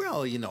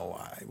 Well,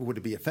 would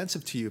it be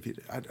offensive to you?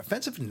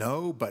 Offensive?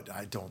 No, but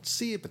I don't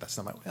see it. But that's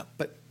not my. Well,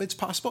 but it's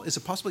possible. Is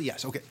it possible?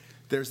 Yes. Okay.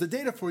 There's the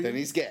data for you. Then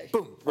he's gay.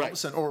 Boom. Right. All of a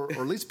sudden, or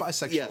at least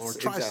bisexual, Yes, or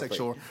trisexual, exactly.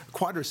 or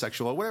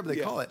quadrisexual, or whatever they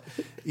Yeah. call it.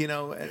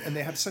 And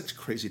they have such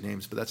crazy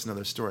names, but that's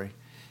another story.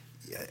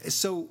 Yeah,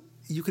 so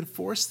you can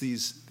force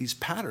these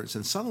patterns,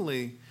 and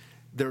suddenly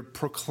they're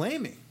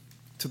proclaiming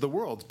to the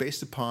world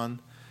based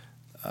upon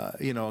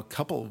a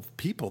couple of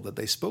people that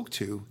they spoke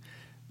to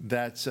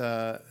that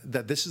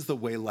this is the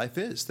way life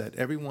is, that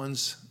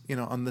everyone's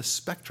on the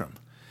spectrum.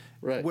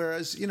 Right.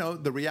 Whereas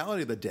the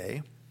reality of the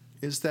day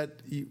is that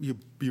you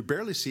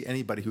barely see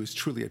anybody who's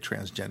truly a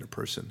transgender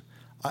person.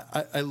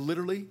 I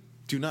literally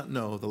do not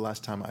know the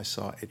last time I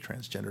saw a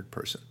transgendered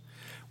person.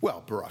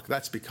 Well, Barack,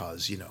 that's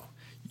because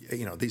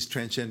these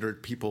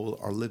transgendered people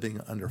are living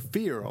under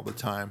fear all the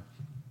time,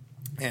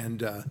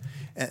 and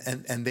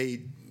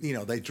they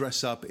they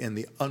dress up in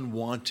the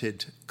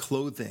unwanted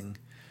clothing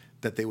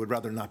that they would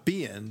rather not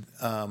be in.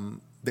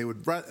 They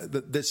would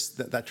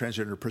that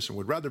transgender person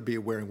would rather be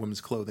wearing women's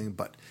clothing,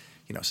 but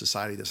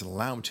society doesn't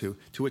allow him to.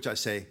 To which I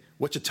say,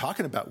 "What you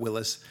talking about,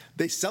 Willis?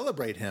 They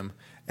celebrate him,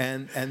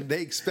 and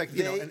they expect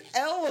They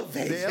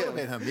elevate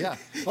him. Yeah.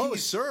 Oh,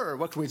 sir,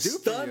 what can we do for you?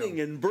 Stunning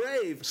and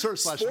brave. Sir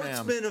 / ma'am.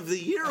 Sportsman of the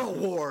Year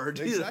award.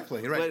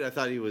 Exactly, right. Wait, I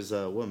thought he was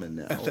a woman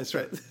now. That's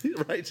right.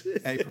 Right.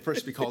 And he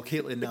prefers to be called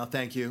Caitlin now.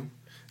 Thank you.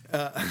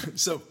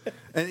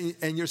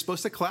 And you're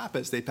supposed to clap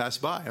as they pass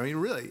by. I mean,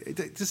 really,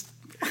 just.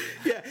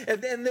 Yeah,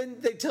 and then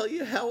they tell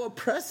you how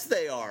oppressed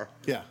they are.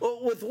 Yeah.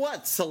 Well, with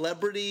what?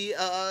 Celebrity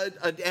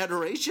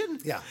adoration?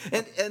 Yeah.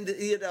 And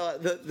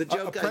the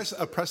joke.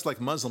 Oppressed like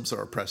Muslims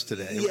are oppressed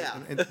today. Yeah,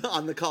 And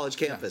on the college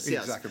campus. Yeah,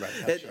 yes. exactly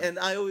right. Yeah, And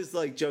I always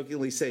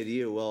jokingly say to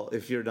you, well,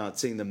 if you're not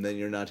seeing them, then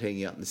you're not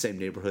hanging out in the same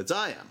neighborhoods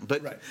I am.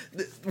 But Right.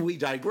 We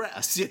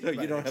digress. You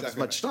don't have as exactly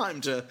much time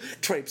to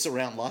traipse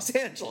around Los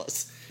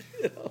Angeles.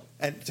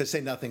 And to say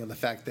nothing of the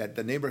fact that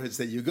the neighborhoods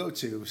that you go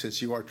to,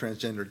 since you are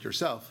transgendered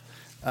yourself,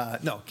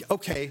 no,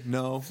 okay,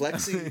 no.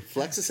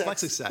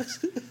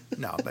 Flexisex.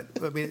 No, but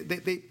I mean,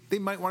 they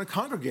might want to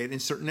congregate in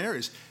certain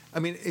areas. I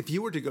mean, if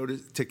you were to go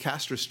to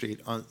Castro Street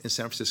in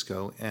San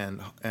Francisco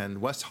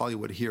and West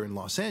Hollywood here in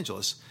Los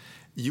Angeles,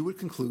 you would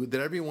conclude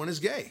that everyone is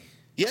gay.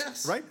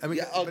 Yes. Right? I mean,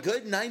 a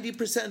good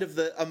 90% of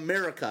the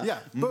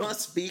America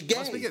must be gay.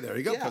 Must be gay. There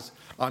you go. Yeah.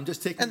 I'm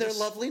just taking And they're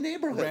lovely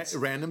neighborhoods.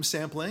 Random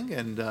sampling,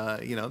 and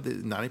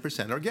the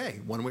 90% are gay,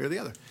 one way or the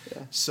other.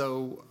 Yeah.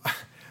 So,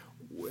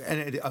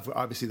 and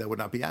obviously that would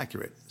not be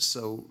accurate.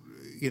 So,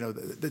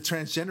 the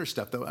transgender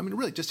stuff, though, I mean,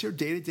 really, just your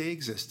day-to-day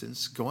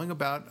existence, going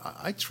about.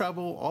 I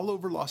travel all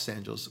over Los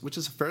Angeles, which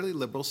is a fairly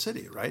liberal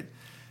city, right?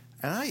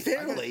 And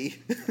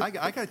I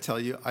got to tell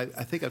you, I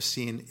think I've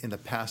seen in the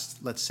past,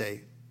 let's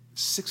say,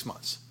 6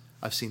 months,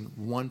 I've seen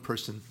one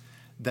person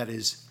that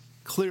is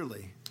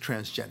clearly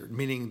transgendered,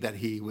 meaning that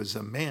he was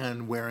a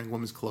man wearing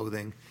women's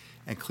clothing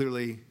and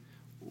clearly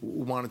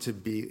wanted to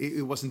be,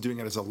 it wasn't doing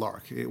it as a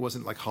lark. It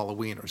wasn't like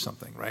Halloween or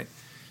something, right?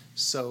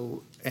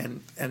 So,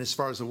 and as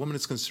far as a woman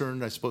is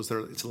concerned, I suppose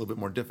it's a little bit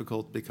more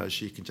difficult because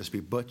she can just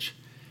be butch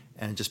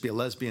and just be a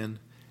lesbian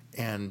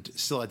and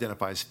still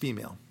identify as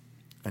female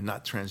and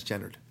not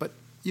transgendered. But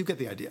you get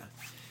the idea.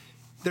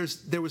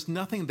 There was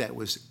nothing that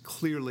was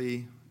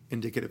clearly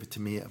indicative to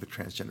me of a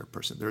transgender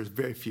person. There's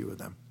very few of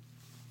them.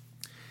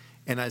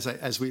 And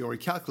as we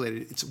already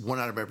calculated, it's 1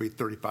 out of every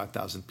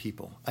 35,000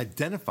 people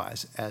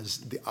identifies as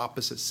the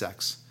opposite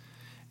sex,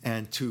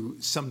 and to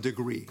some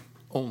degree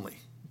only.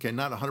 Okay,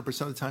 not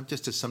 100% of the time,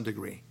 just to some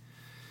degree.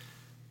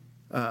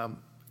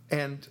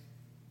 And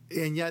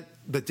yet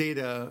the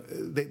data,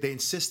 they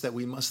insist that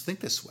we must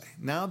think this way.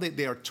 Now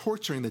they are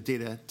torturing the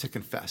data to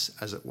confess,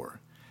 as it were,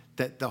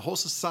 that the whole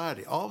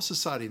society, all of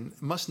society,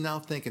 must now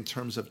think in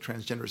terms of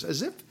transgenders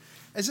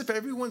as if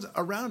everyone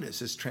around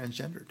us is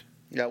transgendered.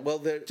 Yeah, well,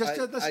 Just I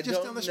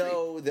down don't the street.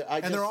 know.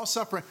 They're all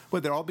suffering. Well,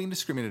 they're all being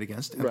discriminated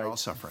against, and Right. they're all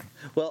suffering.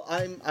 Well,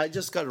 I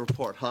just got a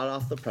report hot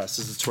off the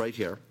presses. It's right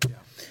here.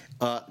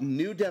 Yeah.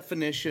 New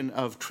definition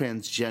of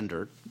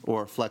transgender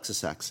or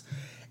flexisex: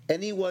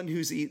 anyone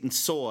who's eaten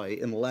soy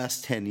in the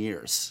last 10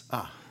 years.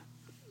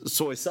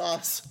 Soy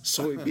sauce,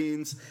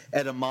 soybeans,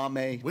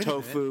 edamame, Wait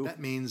tofu. a minute. That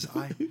means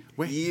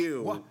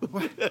You.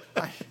 What?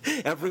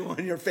 Everyone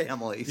in your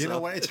family. You know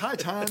what? It's high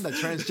time that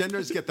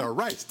transgenders get their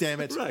rights.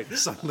 Damn it! Right.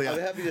 Suddenly, I'm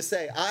happy to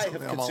say I have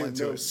Suddenly I'm all consumed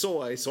into no it.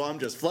 soy, so I'm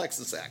just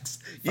flexisex.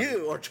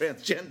 You are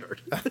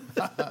transgendered.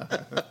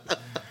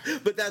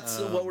 But that's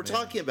what we're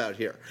talking about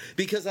here.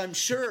 Because I'm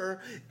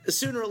sure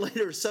sooner or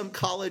later some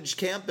college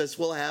campus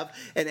will have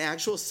an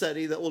actual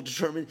study that will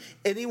determine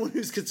anyone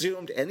who's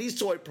consumed any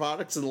soy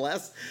products in the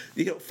last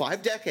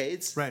 5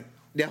 decades Right.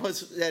 now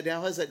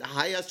has a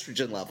high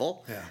estrogen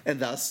level, Yeah. and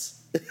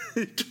thus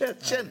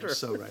transgender. You're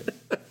so right.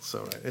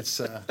 So right.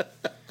 It's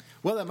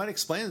well, that might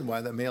explain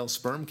why the male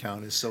sperm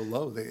count is so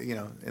low.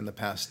 In the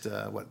past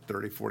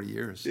 30, 40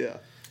 years. Yeah.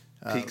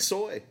 Peak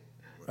soy.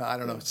 I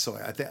don't know. So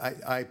I think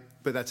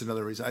but that's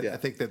another reason. Yeah. I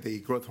think that the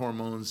growth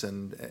hormones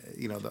and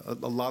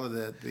a lot of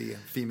the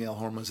female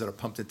hormones that are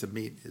pumped into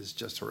meat is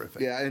just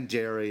horrific. Yeah, and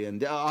dairy,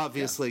 and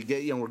obviously,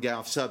 we're getting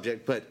off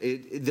subject, but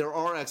there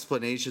are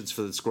explanations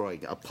for this growing.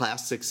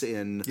 Plastics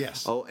in,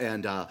 Yes.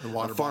 And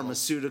water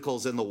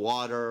pharmaceuticals in the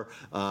water,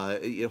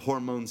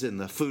 hormones in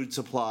the food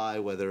supply,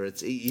 whether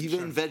it's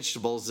even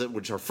vegetables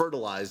which are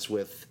fertilized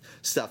with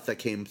stuff that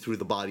came through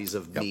the bodies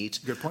of meat.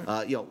 Good point.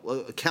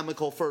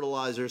 Chemical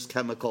fertilizers,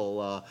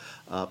 chemical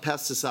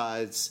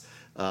pesticides.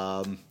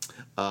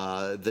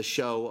 The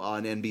show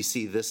on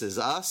NBC, This Is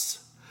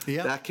Us.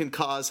 Yeah. That can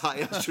cause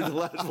high estrogen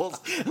levels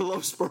and low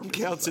sperm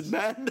counts in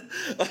men.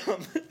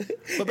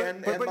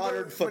 And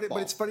modern football.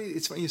 But it's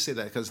funny you say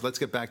that, because let's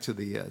get back to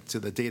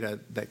the data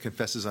that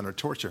confesses under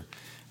torture,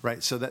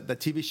 right? So that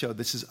TV show,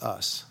 This Is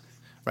Us,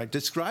 right?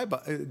 Describe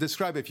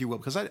if you will,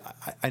 because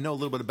I know a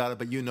little bit about it,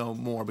 but you know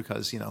more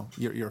because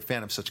you're a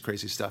fan of such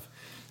crazy stuff.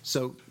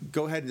 So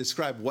go ahead and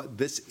describe what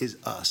This Is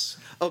Us.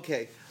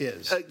 Okay.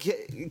 Is.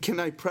 Can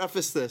I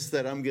preface this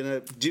that I'm going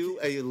to do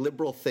a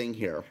liberal thing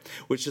here,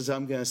 which is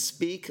I'm going to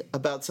speak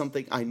about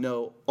something I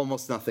know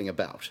almost nothing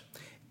about,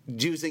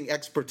 using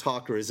expert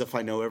talker as if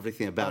I know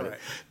everything about it.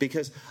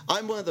 Because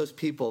I'm one of those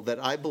people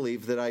that I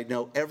believe that I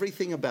know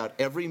everything about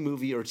every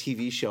movie or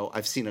TV show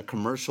I've seen a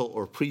commercial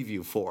or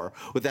preview for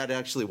without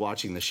actually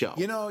watching the show.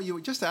 You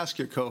would just ask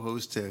your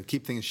co-host to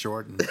keep things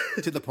short and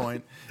to the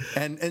point,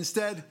 and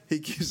instead he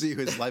gives you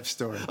his life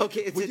story.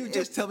 Okay, would you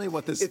just tell me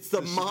what this? It's the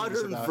this show is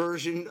modern about?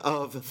 version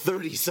of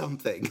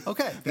 30-something.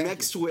 Okay,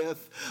 mixed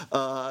with,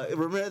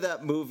 remember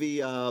that movie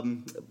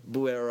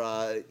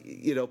where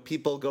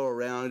people go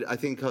around? I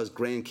think it was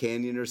Grand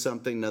Canyon or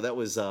something. No, that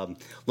was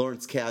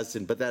Lawrence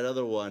Kasdan. But that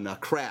other one,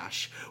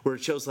 Crash, where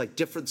it shows like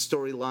different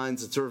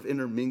storylines that sort of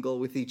intermingle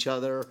with each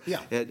other.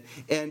 Yeah.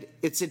 And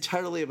it's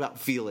entirely about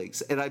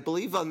feelings. And I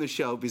believe on the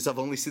show, because I've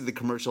only seen the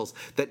commercials,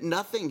 that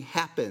nothing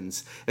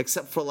happens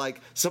except for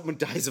like someone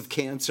dies of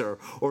cancer,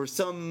 or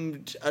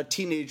a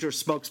teenager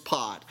smokes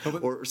pot,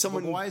 or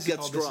someone why is it gets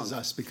called drunk. This Is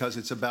Us? Because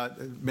it's about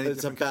many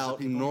It's different kinds of about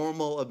people.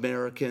 normal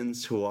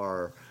Americans who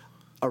are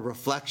a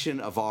reflection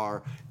of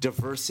our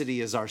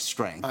diversity as our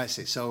strength. I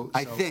see. So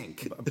I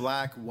think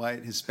black,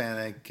 white,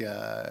 Hispanic,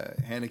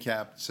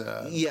 handicapped,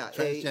 yeah,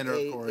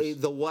 transgender, of course.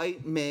 the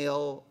white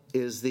male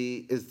is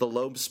the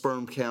low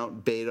sperm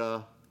count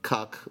beta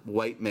cuck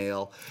white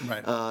male.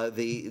 Right.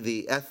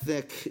 The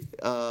ethnic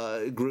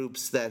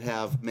groups that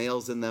have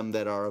males in them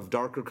that are of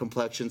darker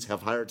complexions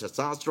have higher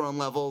testosterone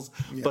levels,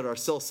 but are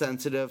still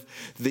sensitive.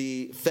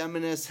 The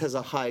feminist has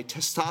a high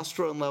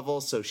testosterone level,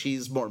 so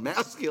she's more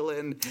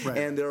masculine. Right.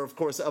 And there are, of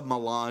course, a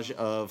melange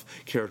of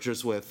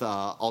characters with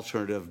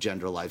alternative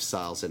gender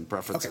lifestyles and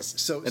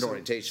preferences and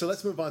orientations. So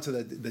let's move on to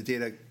the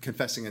data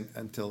confessing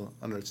until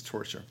under its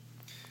torture.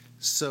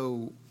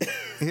 So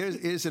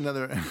here's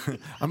another.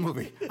 I'm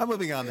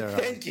moving on there.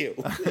 Thank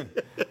you.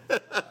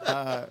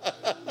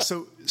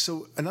 So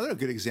another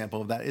good example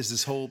of that is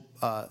this whole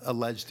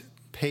alleged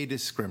pay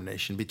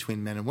discrimination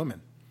between men and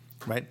women,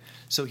 right?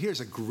 So here's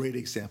a great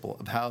example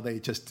of how they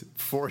just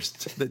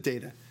forced the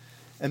data,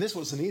 and this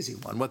was an easy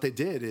one. What they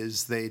did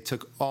is they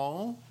took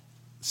all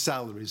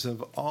salaries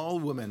of all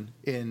women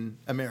in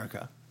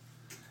America,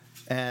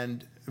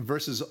 and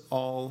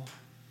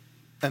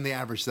they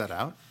averaged that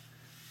out.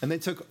 And they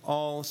took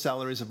all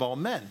salaries of all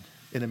men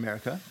in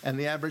America, and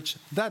they averaged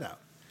that out.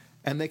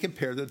 And they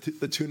compared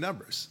the two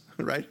numbers,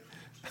 right?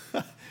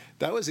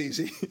 That was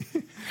easy.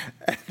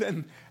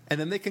 and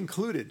then they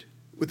concluded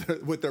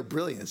with their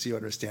brilliance, you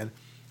understand,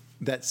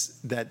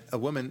 that a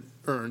woman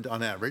earned,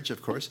 on average,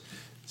 of course,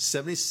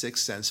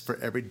 76 cents for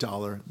every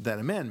dollar that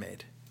a man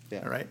made.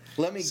 Yeah. All right?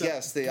 Let me So,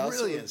 guess, they also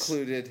brilliance.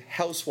 included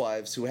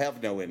housewives who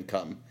have no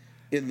income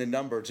in the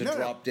number to No.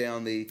 drop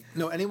down the...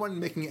 No, anyone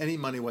making any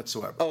money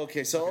whatsoever. Oh,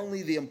 okay, so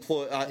only the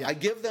employed... I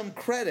give them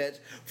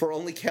credit for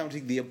only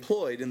counting the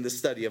employed in the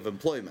study of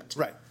employment.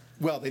 Right.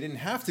 Well, they didn't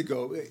have to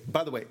go.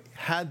 By the way,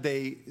 had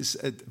they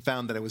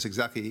found that it was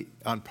exactly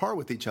on par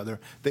with each other,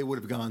 they would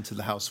have gone to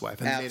the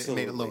housewife and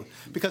made it low.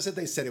 Because if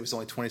they said it was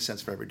only 20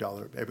 cents for every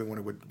dollar,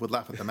 everyone would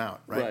laugh at them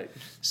out, right? Right.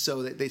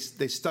 So they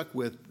stuck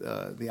with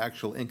the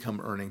actual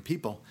income-earning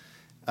people.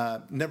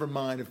 Never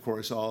mind, of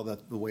course, all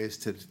the ways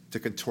to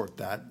contort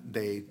that.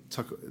 They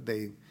took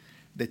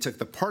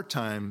the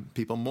part-time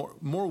people.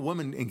 More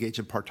women engage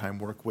in part-time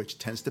work, which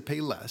tends to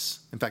pay less.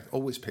 In fact,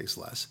 always pays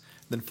less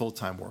than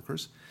full-time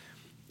workers.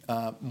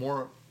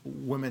 More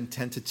women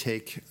tend to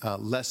take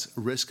less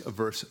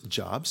risk-averse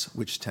jobs,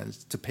 which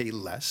tends to pay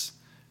less,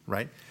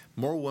 right?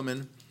 More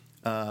women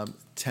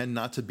tend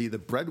not to be the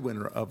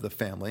breadwinner of the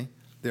family.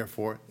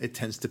 Therefore, it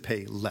tends to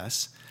pay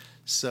less.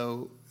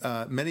 So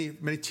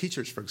many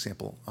teachers, for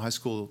example, high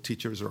school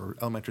teachers or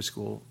elementary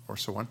school or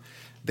so on,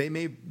 they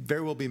may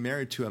very well be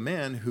married to a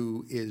man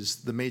who is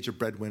the major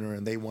breadwinner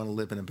and they want to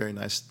live in a very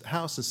nice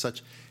house and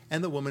such.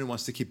 And the woman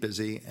wants to keep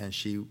busy and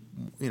she,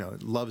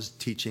 loves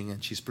teaching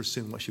and she's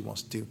pursuing what she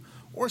wants to do.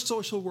 Or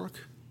social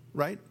work,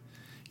 right?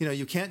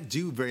 You can't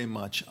do very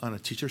much on a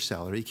teacher's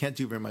salary. You can't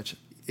do very much,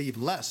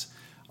 even less,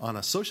 on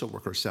a social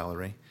worker's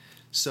salary.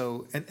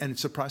 So, and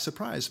surprise,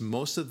 surprise,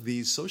 most of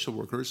these social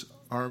workers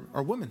are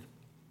women.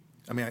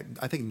 I mean,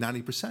 I think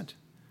 90%.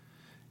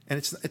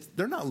 And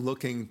they're not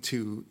looking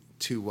to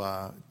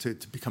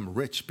become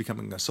rich,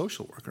 becoming a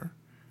social worker,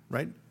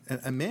 right?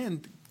 And a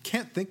man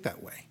can't think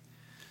that way.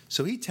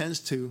 So he tends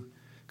to,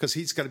 because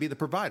he's got to be the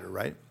provider,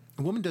 right?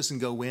 A woman doesn't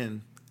go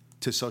in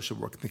to social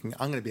work thinking,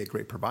 I'm going to be a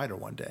great provider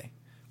one day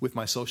with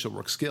my social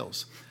work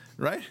skills,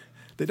 right?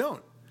 They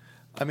don't.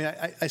 I mean,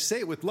 I say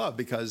it with love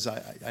because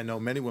I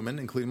know many women,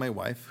 including my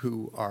wife,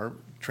 who are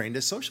trained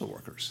as social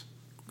workers.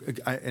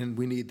 And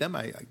we need them.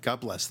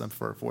 God bless them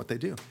for what they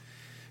do.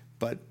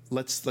 But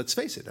let's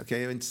face it,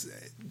 okay?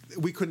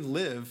 We couldn't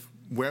live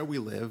where we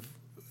live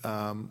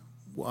on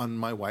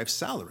my wife's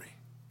salary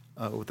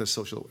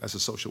as a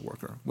social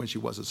worker when she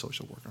was a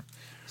social worker.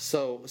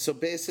 So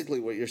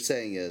basically what you're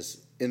saying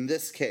is, in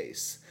this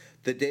case,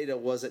 the data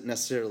wasn't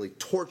necessarily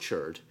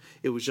tortured.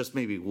 It was just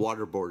maybe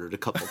waterboarded a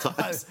couple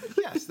times.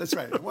 Yes, that's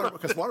right.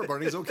 Because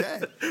waterboarding is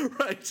okay.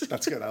 Right.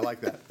 That's good. I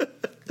like that.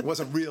 It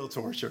wasn't real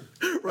torture.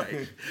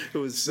 Right. It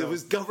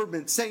was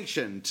government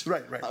sanctioned.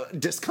 Right.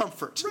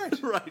 Discomfort.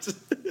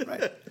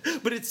 Right.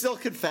 But it still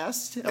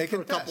confessed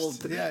after a couple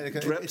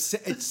drips.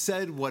 It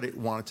said what it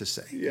wanted to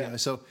say. Yeah.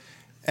 So,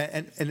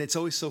 and it's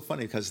always so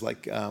funny because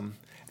and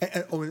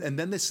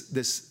then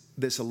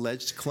this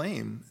alleged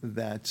claim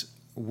that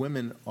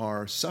women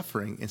are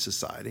suffering in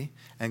society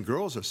and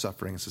girls are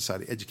suffering in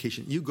society.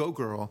 Education, you go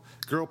girl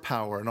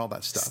power, and all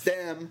that stuff.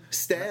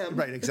 STEM.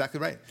 Right, exactly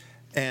right.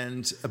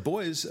 And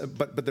boys,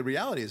 but the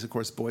reality is, of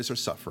course, boys are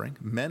suffering,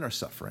 men are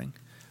suffering,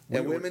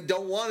 and women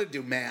don't want to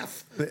do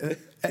math.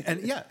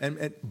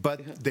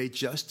 But they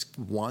just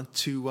want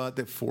to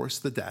they force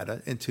the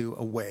data into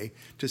a way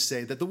to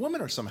say that the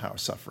women are somehow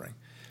suffering.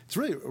 It's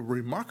really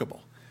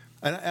remarkable.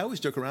 And I always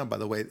joke around, by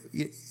the way,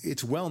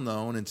 it's well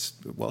known, it's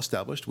well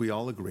established, we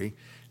all agree,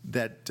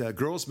 that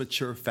girls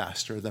mature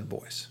faster than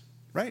boys,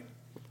 right?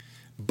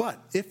 But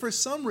if for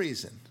some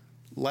reason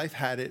life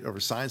had it, or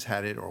science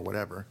had it, or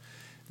whatever,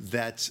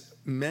 that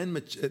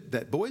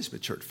boys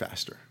matured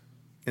faster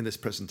in this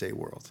present day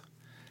world,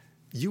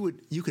 you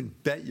can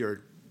bet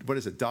your,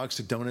 dogs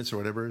to donuts or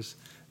whatever it is,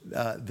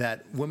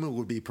 that women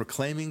would be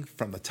proclaiming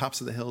from the tops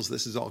of the hills,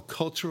 this is all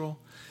cultural,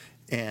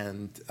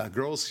 and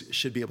girls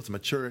should be able to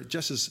mature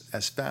just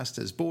as fast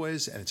as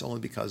boys, and it's only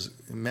because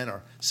men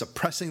are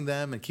suppressing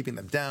them and keeping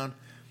them down.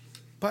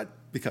 But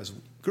because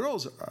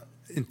girls,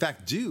 in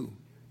fact, do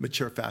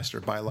mature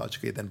faster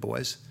biologically than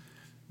boys,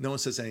 no one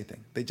says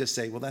anything. They just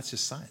say, well, that's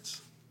just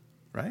science,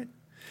 right?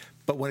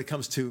 But when it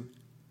comes to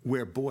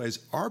where boys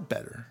are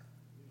better,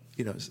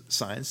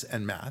 science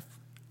and math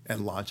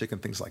and logic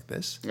and things like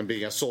this. And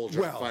being a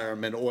soldier,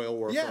 fireman, oil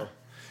worker.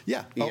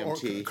 Yeah,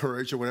 EMT. or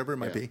courage or whatever it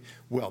might be.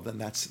 Well, then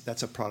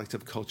that's a product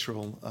of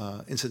cultural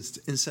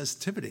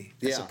insensitivity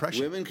and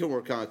suppression. Women can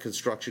work on a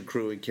construction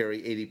crew and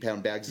carry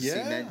 80-pound bags of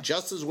cement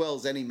just as well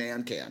as any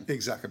man can.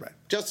 Exactly right.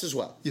 Just as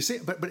well. You see,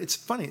 but it's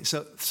funny.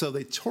 So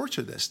they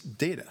torture this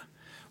data,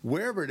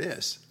 wherever it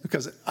is,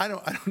 because I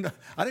don't know.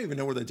 I don't even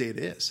know where the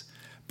data is.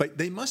 But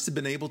they must have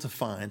been able to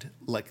find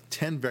like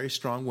 10 very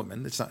strong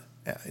women. It's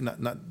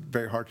not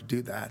very hard to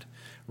do that,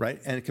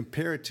 right? And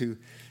compare it to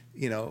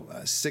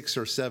 6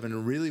 or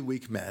 7 really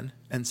weak men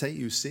and say,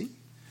 you see,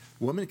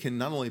 women can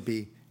not only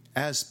be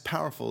as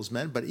powerful as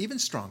men, but even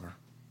stronger.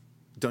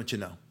 don't you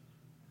know?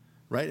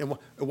 Right? And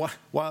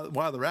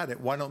while they're at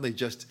it, why don't they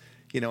just,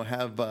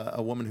 have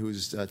a woman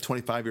who's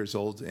 25 years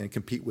old and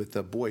compete with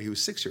a boy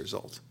who's 6 years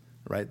old,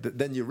 right?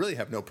 Then you really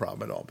have no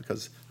problem at all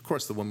because, of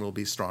course, the woman will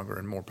be stronger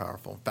and more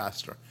powerful,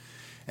 faster,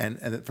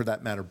 and for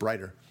that matter,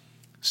 brighter.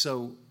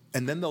 So,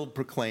 and then they'll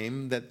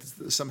proclaim that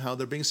somehow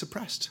they're being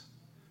suppressed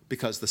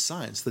because the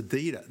science, the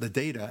data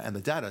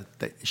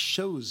that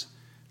shows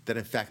that,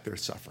 in fact, they're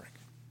suffering.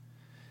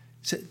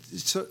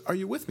 So are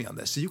you with me on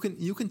this? So you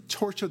can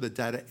torture the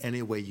data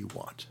any way you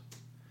want.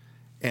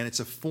 And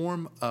it's a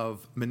form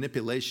of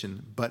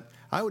manipulation, but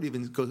I would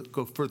even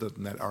go further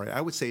than that, Ari.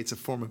 I would say it's a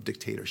form of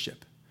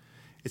dictatorship.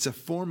 It's a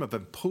form of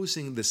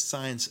imposing this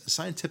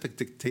scientific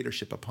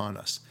dictatorship upon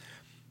us,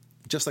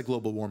 just like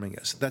global warming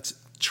is. That's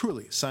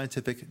truly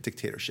scientific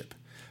dictatorship.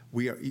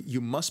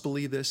 You must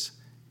believe this,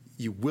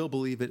 you will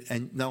believe it,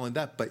 and not only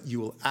that, but you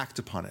will act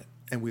upon it,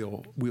 and we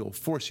will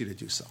force you to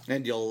do so.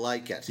 And you'll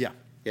like it. Yeah.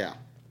 Yeah,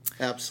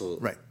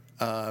 absolutely.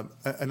 Right.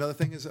 Another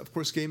thing is, of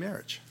course, gay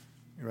marriage.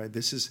 Right.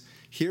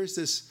 Here's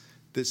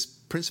this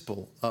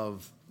principle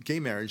of gay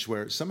marriage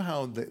where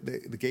somehow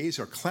the gays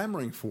are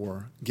clamoring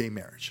for gay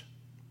marriage.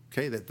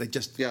 Okay, that they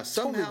just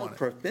somehow totally want it.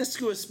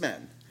 Promiscuous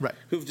men, right,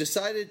 who've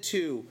decided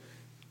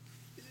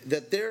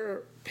that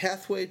their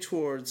pathway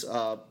towards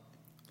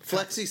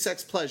flexi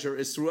sex pleasure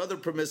is through other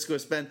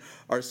promiscuous men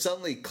are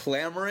suddenly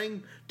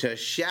clamoring to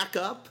shack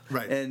up,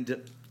 right,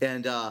 and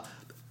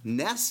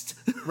nest.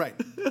 Right.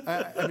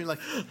 I mean, like,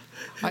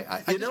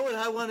 you know what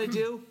I want to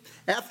do?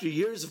 After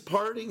years of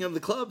partying in the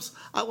clubs,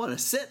 I want to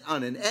sit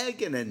on an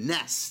egg in a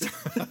nest.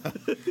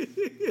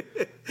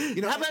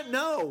 How about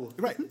no?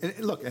 Right. And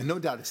look, and no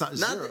doubt, it's not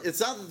zero. It's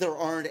not that there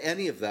aren't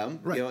any of them.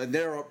 Right. And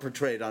they're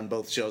portrayed on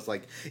both shows,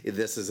 like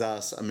This Is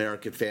Us,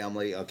 American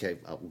Family. Okay,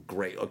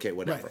 great. Okay,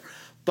 whatever. Right.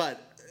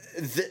 But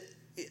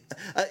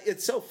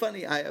it's so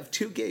funny. I have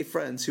two gay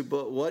friends who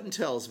one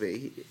tells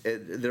me,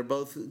 and they're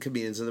both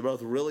comedians and they're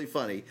both really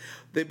funny.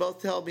 They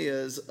both tell me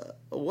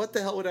what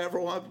the hell would I ever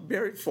want to be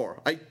married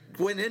for? I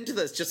went into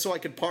this just so I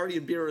could party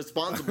and be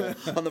irresponsible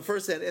on the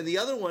first hand. And the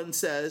other one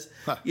says,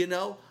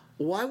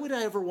 why would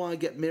I ever want to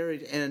get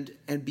married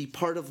and be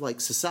part of like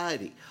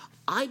society?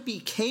 I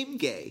became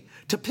gay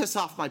to piss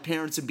off my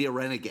parents and be a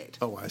renegade.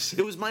 Oh, I see.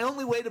 It was my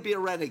only way to be a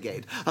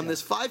renegade. I'm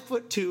this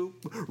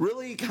 5'2",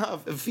 really kind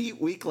of effete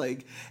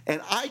weakling,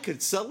 and I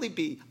could suddenly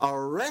be a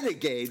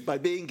renegade by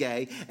being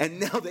gay, and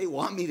now they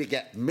want me to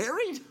get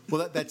married?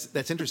 Well,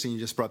 that's interesting you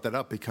just brought that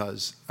up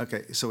because,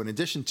 so in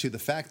addition to the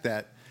fact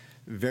that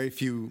very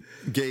few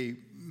gay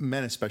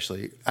men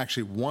especially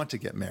actually want to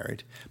get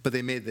married, but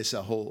they made this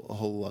a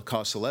whole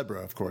cause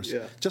célèbre, of course,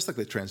 just like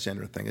the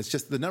transgender thing. It's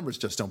just the numbers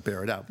just don't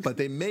bear it out. But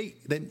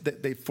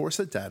they force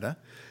the data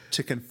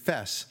to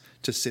confess,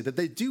 to say that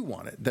they do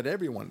want it, that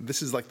everyone,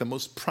 this is like the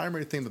most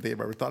primary thing that they've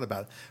ever thought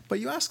about. But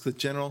you ask the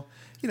general,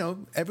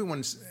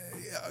 everyone's,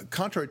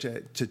 contrary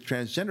to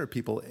transgender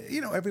people,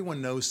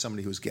 everyone knows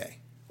somebody who's gay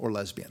or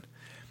lesbian,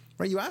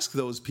 right? You ask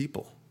those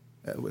people,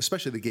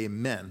 especially the gay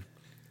men,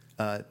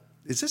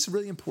 is this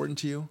really important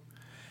to you?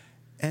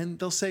 And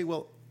they'll say,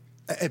 well,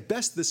 at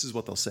best, this is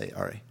what they'll say,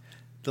 Ari.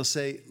 They'll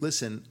say,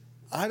 listen,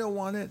 I don't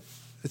want it.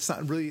 It's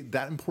not really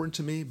that important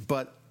to me,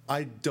 but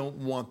I don't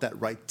want that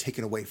right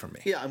taken away from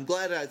me. Yeah, I'm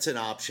glad it's an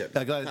option.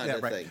 Right.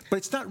 Thing. But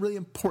it's not really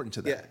important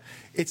to them. Yeah.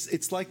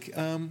 It's like,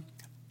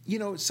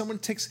 someone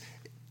takes,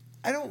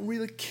 I don't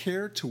really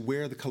care to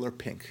wear the color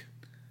pink,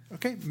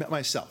 okay,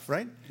 myself,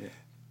 right? Yeah.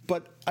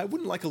 But I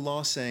wouldn't like a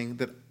law saying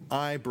that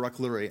I, Barack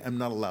Lurie, am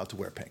not allowed to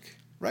wear pink,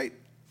 right?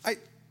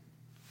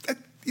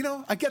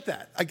 I get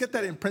that. I get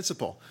that in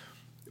principle.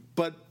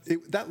 But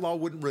that law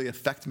wouldn't really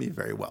affect me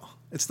very well.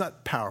 It's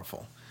not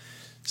powerful.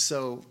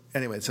 So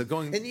anyway,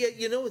 going... And yet,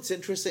 what's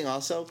interesting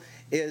also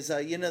is,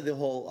 the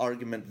whole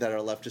argument that our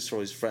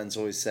leftist friends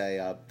always say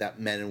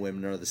that men and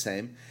women are the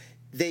same.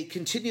 They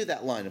continue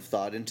that line of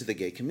thought into the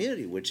gay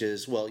community, which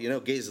is, well,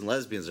 gays and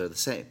lesbians are the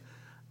same.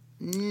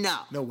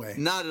 No way.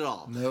 Not at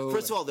all.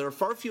 First of all, there are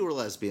far fewer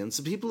lesbians.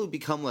 The people who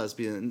become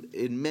lesbian,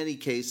 in many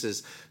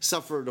cases,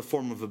 suffered a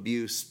form of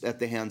abuse at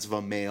the hands of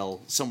a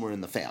male somewhere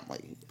in the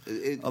family.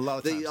 A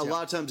lot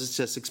of times it's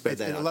just expect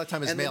that. A lot of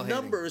times it's male and the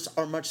numbers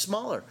are much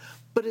smaller.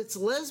 But it's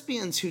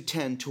lesbians who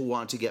tend to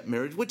want to get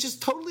married, which is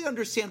totally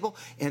understandable.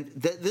 And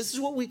this is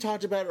what we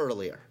talked about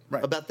earlier,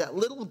 right, about that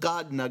little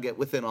God nugget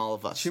within all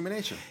of us. It's human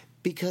nature.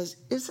 Because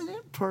isn't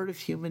it part of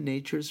human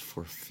nature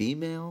for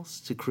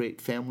females to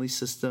create family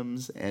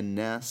systems and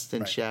nest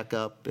and shack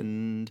up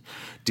and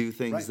do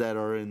things that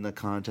are in the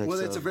context of getting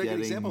married? Well, it's a very good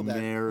example of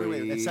that.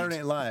 Wait, at Saturday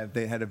Night Live,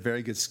 they had a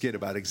very good skit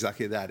about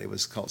exactly that. It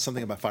was called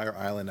something about Fire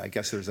Island. I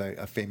guess there's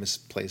a famous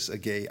place, a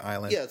gay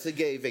island. Yeah, it's a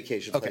gay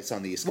vacation place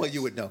on the East Coast. Well,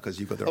 you would know because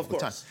you go there all the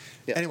time.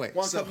 Yeah. Anyway,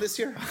 want to come this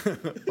year?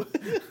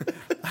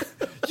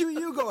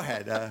 You go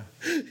ahead.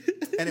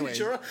 Anyway,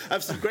 sure, I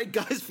have some great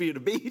guys for you to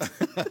meet.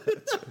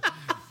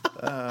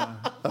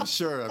 I'm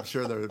sure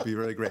that would be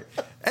really great.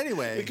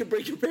 Anyway, we could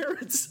bring your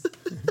parents.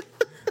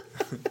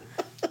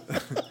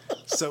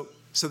 So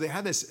So they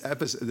have this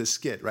episode, this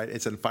skit, right?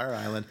 It's on Fire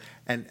Island,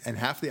 and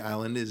half the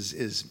island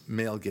is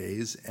male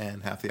gaze,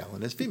 and half the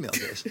island is female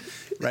gaze,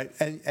 right?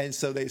 And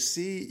so they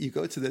see, you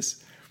go to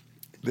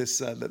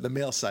the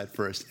male side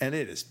first, and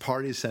it is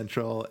party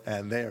central,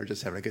 and they are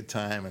just having a good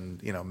time,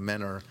 and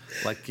men are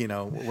like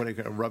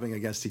rubbing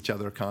against each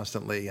other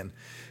constantly, and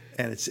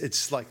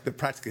it's like they're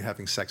practically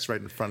having sex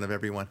right in front of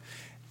everyone.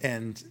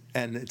 And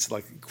it's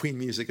like Queen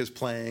music is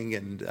playing,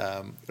 and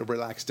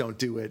Relax, Don't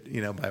Do It,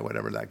 by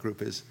whatever that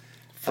group is.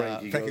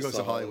 Frankie Goes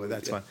to Hollywood.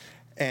 That's fun.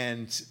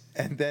 And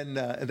then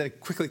it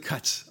quickly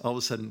cuts all of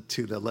a sudden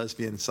to the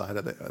lesbian side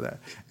of that,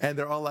 and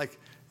they're all like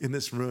in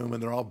this room,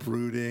 and they're all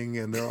brooding,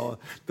 and they're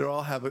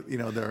all have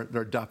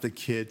their adopted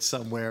kid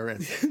somewhere, and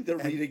they're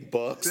reading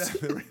books,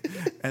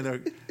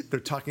 and they're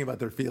talking about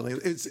their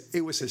feelings.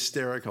 It was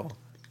hysterical.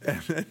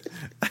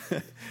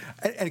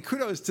 And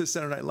kudos to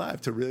Saturday Night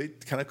Live to really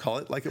kind of call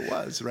it like it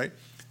was, right?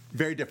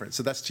 Very different.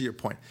 So that's to your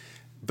point.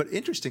 But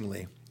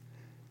interestingly,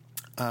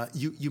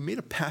 you made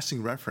a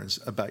passing reference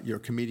about your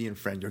comedian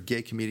friend, your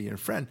gay comedian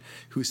friend,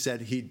 who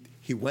said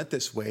he went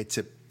this way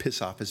to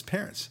piss off his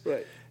parents.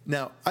 Right.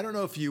 Now, I don't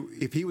know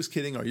if he was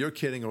kidding or you're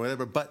kidding or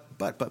whatever, but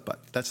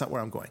that's not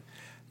where I'm going.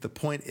 The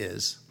point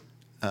is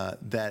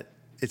that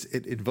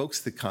it invokes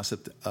the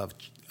concept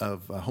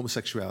of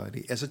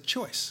homosexuality as a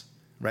choice,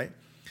 right?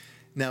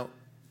 Now,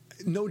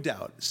 no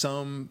doubt,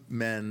 some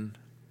men,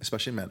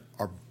 especially men,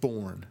 are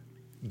born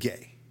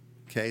gay.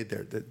 Okay,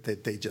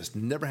 they just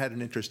never had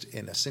an interest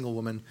in a single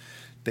woman.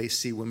 They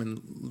see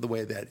women the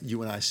way that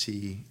you and I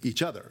see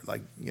each other,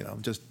 like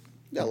just.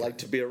 I like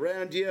to be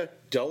around you.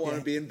 Don't want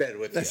to be in bed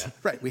with you.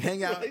 Right. We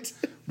hang out. Right.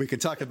 We can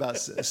talk about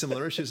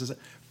similar issues,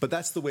 but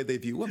that's the way they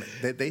view women.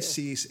 They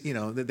see,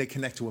 they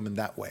connect to women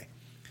that way.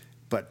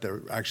 But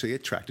they're actually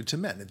attracted to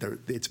men.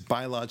 It's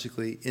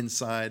biologically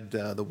inside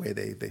the way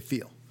they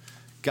feel.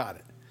 Got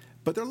it.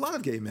 But there are a lot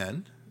of gay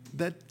men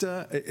that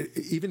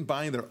even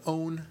buying their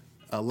own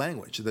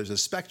language. There's a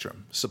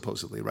spectrum,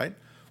 supposedly, right?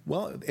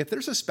 Well, if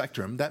there's a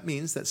spectrum, that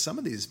means that some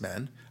of these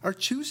men are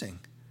choosing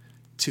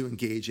to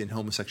engage in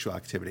homosexual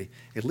activity,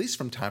 at least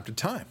from time to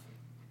time,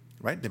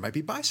 right? They might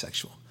be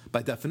bisexual.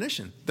 By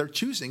definition, they're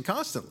choosing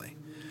constantly,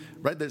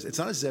 right? It's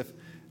not as if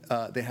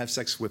they have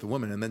sex with a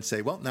woman and then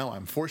say, well, now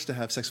I'm forced to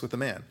have sex with a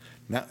man.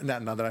 Now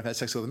that I've had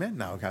sex with a man,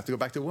 now I have to go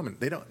back to a woman.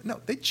 They don't. No,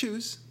 they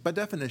choose by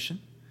definition,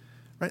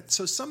 right?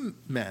 So some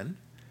men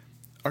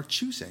are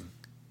choosing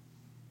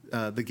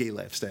the gay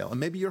lifestyle. And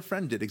maybe your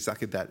friend did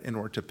exactly that in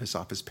order to piss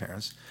off his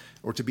parents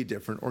or to be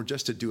different or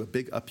just to do a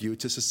big up you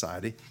to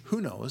society.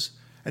 Who knows?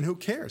 And who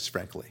cares,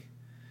 frankly?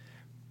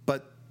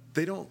 But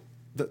they don't.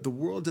 The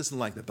world doesn't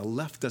like that. The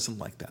left doesn't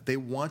like that. They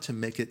want to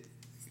make it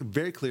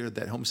very clear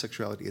that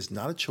homosexuality is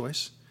not a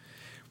choice,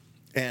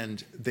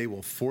 and they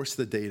will force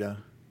the data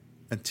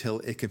until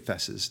it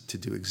confesses to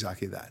do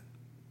exactly that.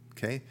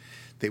 Okay?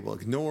 They will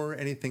ignore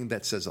anything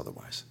that says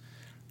otherwise.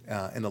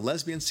 In the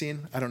lesbian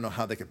scene, I don't know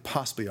how they could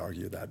possibly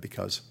argue that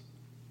because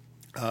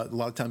a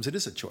lot of times it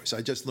is a choice.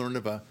 I just learned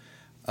of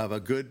a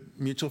good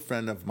mutual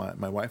friend of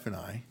my wife and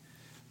I.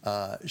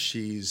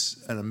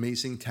 She's an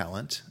amazing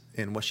talent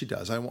in what she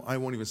does. I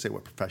won't even say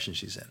what profession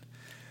she's in.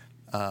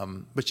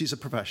 But she's a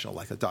professional,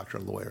 like a doctor,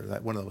 a lawyer,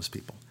 one of those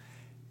people.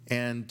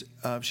 And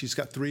she's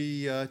got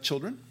 3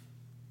 children.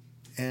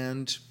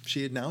 And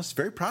she announced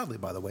very proudly,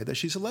 by the way, that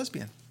she's a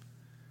lesbian.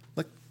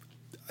 Like,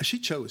 she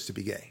chose to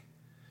be gay.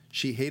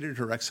 She hated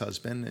her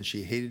ex-husband, and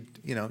she hated,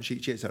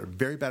 she has had a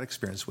very bad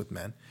experience with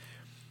men.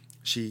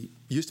 She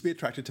used to be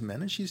attracted to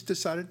men, and she's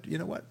decided, you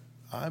know what?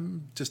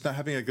 I'm just not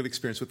having a good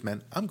experience with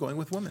men. I'm going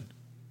with women.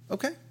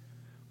 Okay.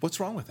 What's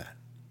wrong with that?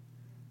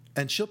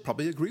 And she'll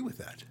probably agree with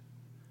that.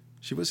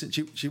 She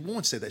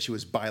won't say that she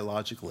was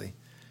biologically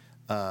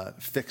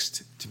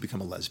fixed to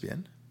become a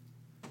lesbian.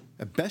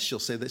 At best, she'll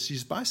say that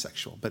she's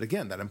bisexual. But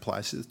again, that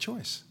implies the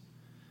choice.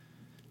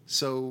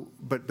 So,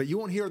 but you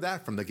won't hear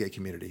that from the gay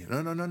community.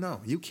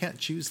 No. You can't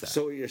choose that.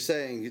 So what you're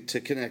saying,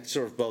 to connect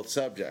sort of both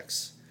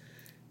subjects,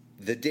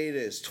 the data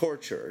is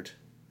tortured,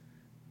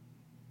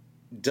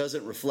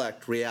 doesn't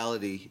reflect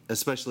reality,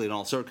 especially in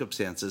all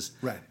circumstances.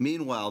 Right.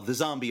 Meanwhile, the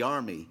zombie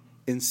army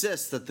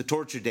insists that the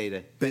torture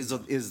data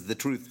is the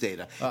truth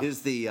data,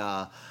 is the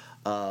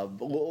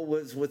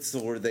what's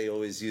the word they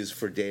always use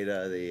for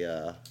data?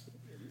 The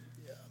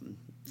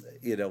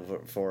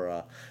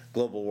for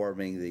global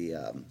warming,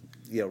 the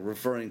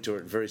referring to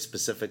it very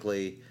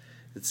specifically.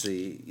 It's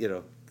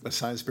the the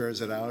science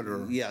bears it out,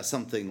 or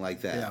something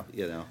like that.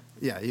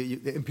 Yeah,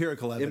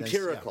 empirical evidence.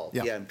 Empirical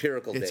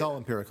data. It's all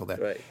empirical there.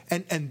 Right.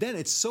 And then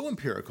it's so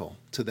empirical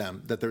to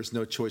them that there's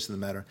no choice in the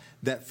matter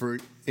that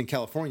in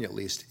California at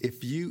least,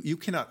 if you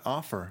cannot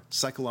offer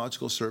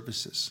psychological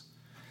services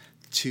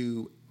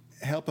to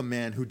help a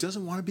man who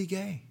doesn't want to be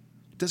gay,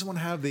 doesn't want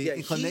to have the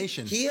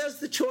inclination. He has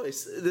the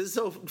choice. This is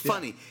so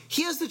funny. Yeah.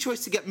 He has the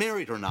choice to get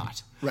married or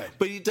not. Right.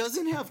 But he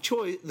doesn't have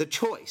the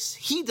choice.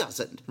 He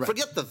doesn't. Right.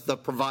 Forget the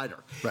provider.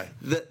 Right.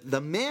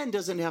 The man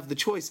doesn't have the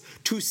choice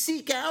to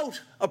seek out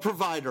a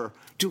provider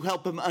to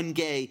help him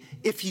ungay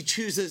if he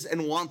chooses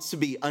and wants to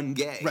be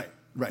ungay.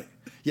 Right.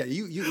 Yeah.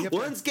 You have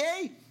One's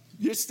gay.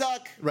 You're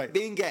stuck Right.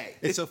 being gay.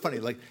 It's so funny.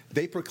 Like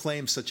they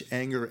proclaim such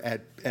anger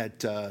at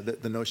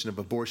the notion of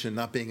abortion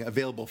not being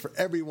available for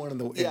everyone in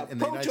the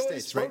United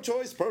States, right?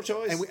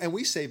 Pro-choice. And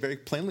we say very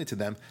plainly to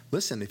them,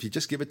 listen, if you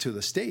just give it to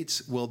the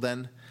states, well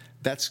then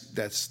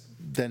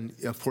then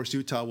of course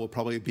Utah will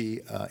probably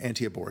be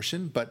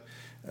anti-abortion, but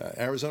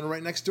Arizona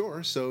right next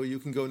door, so you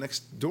can go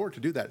next door to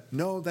do that.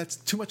 No, that's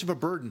too much of a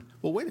burden.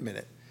 Well, wait a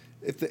minute.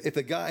 If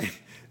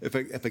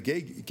a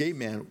gay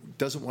man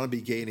doesn't want to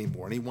be gay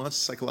anymore and he wants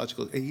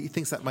psychological, he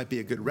thinks that might be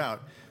a good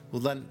route.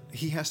 Well, then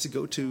he has to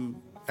go to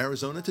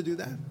Arizona to do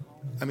that.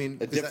 I mean,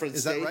 A different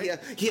is state. that right?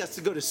 He has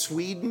to go to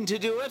Sweden to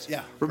do it.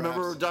 Yeah,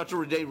 Remember perhaps. Dr.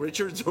 Renee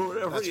Richards or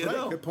whatever. That's you right.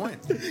 know? Good point.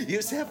 You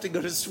used to have to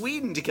go to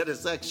Sweden to get a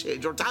sex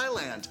change, or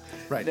Thailand.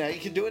 Right. Now you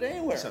can do it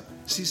anywhere. So,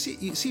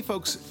 you see,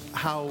 folks,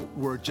 how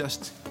we're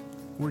just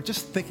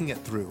thinking it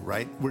through,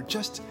 right? We're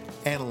just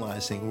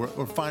analyzing.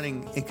 We're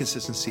finding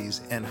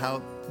inconsistencies and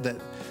how that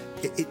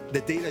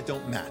the data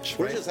don't match.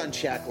 We're right? just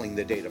unshackling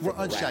the data. We're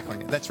from the rack.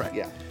 unshackling it. That's right.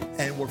 Yeah.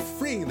 And we're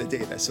freeing the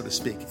data, so to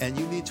speak. And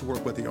you need to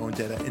work with your own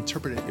data,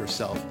 interpret it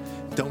yourself.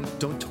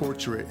 Don't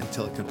torture it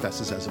until it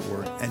confesses, as it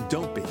were, and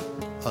don't be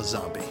a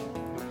zombie.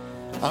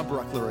 I'm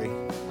Barak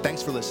Lurie.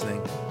 Thanks for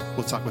listening.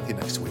 We'll talk with you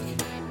next week.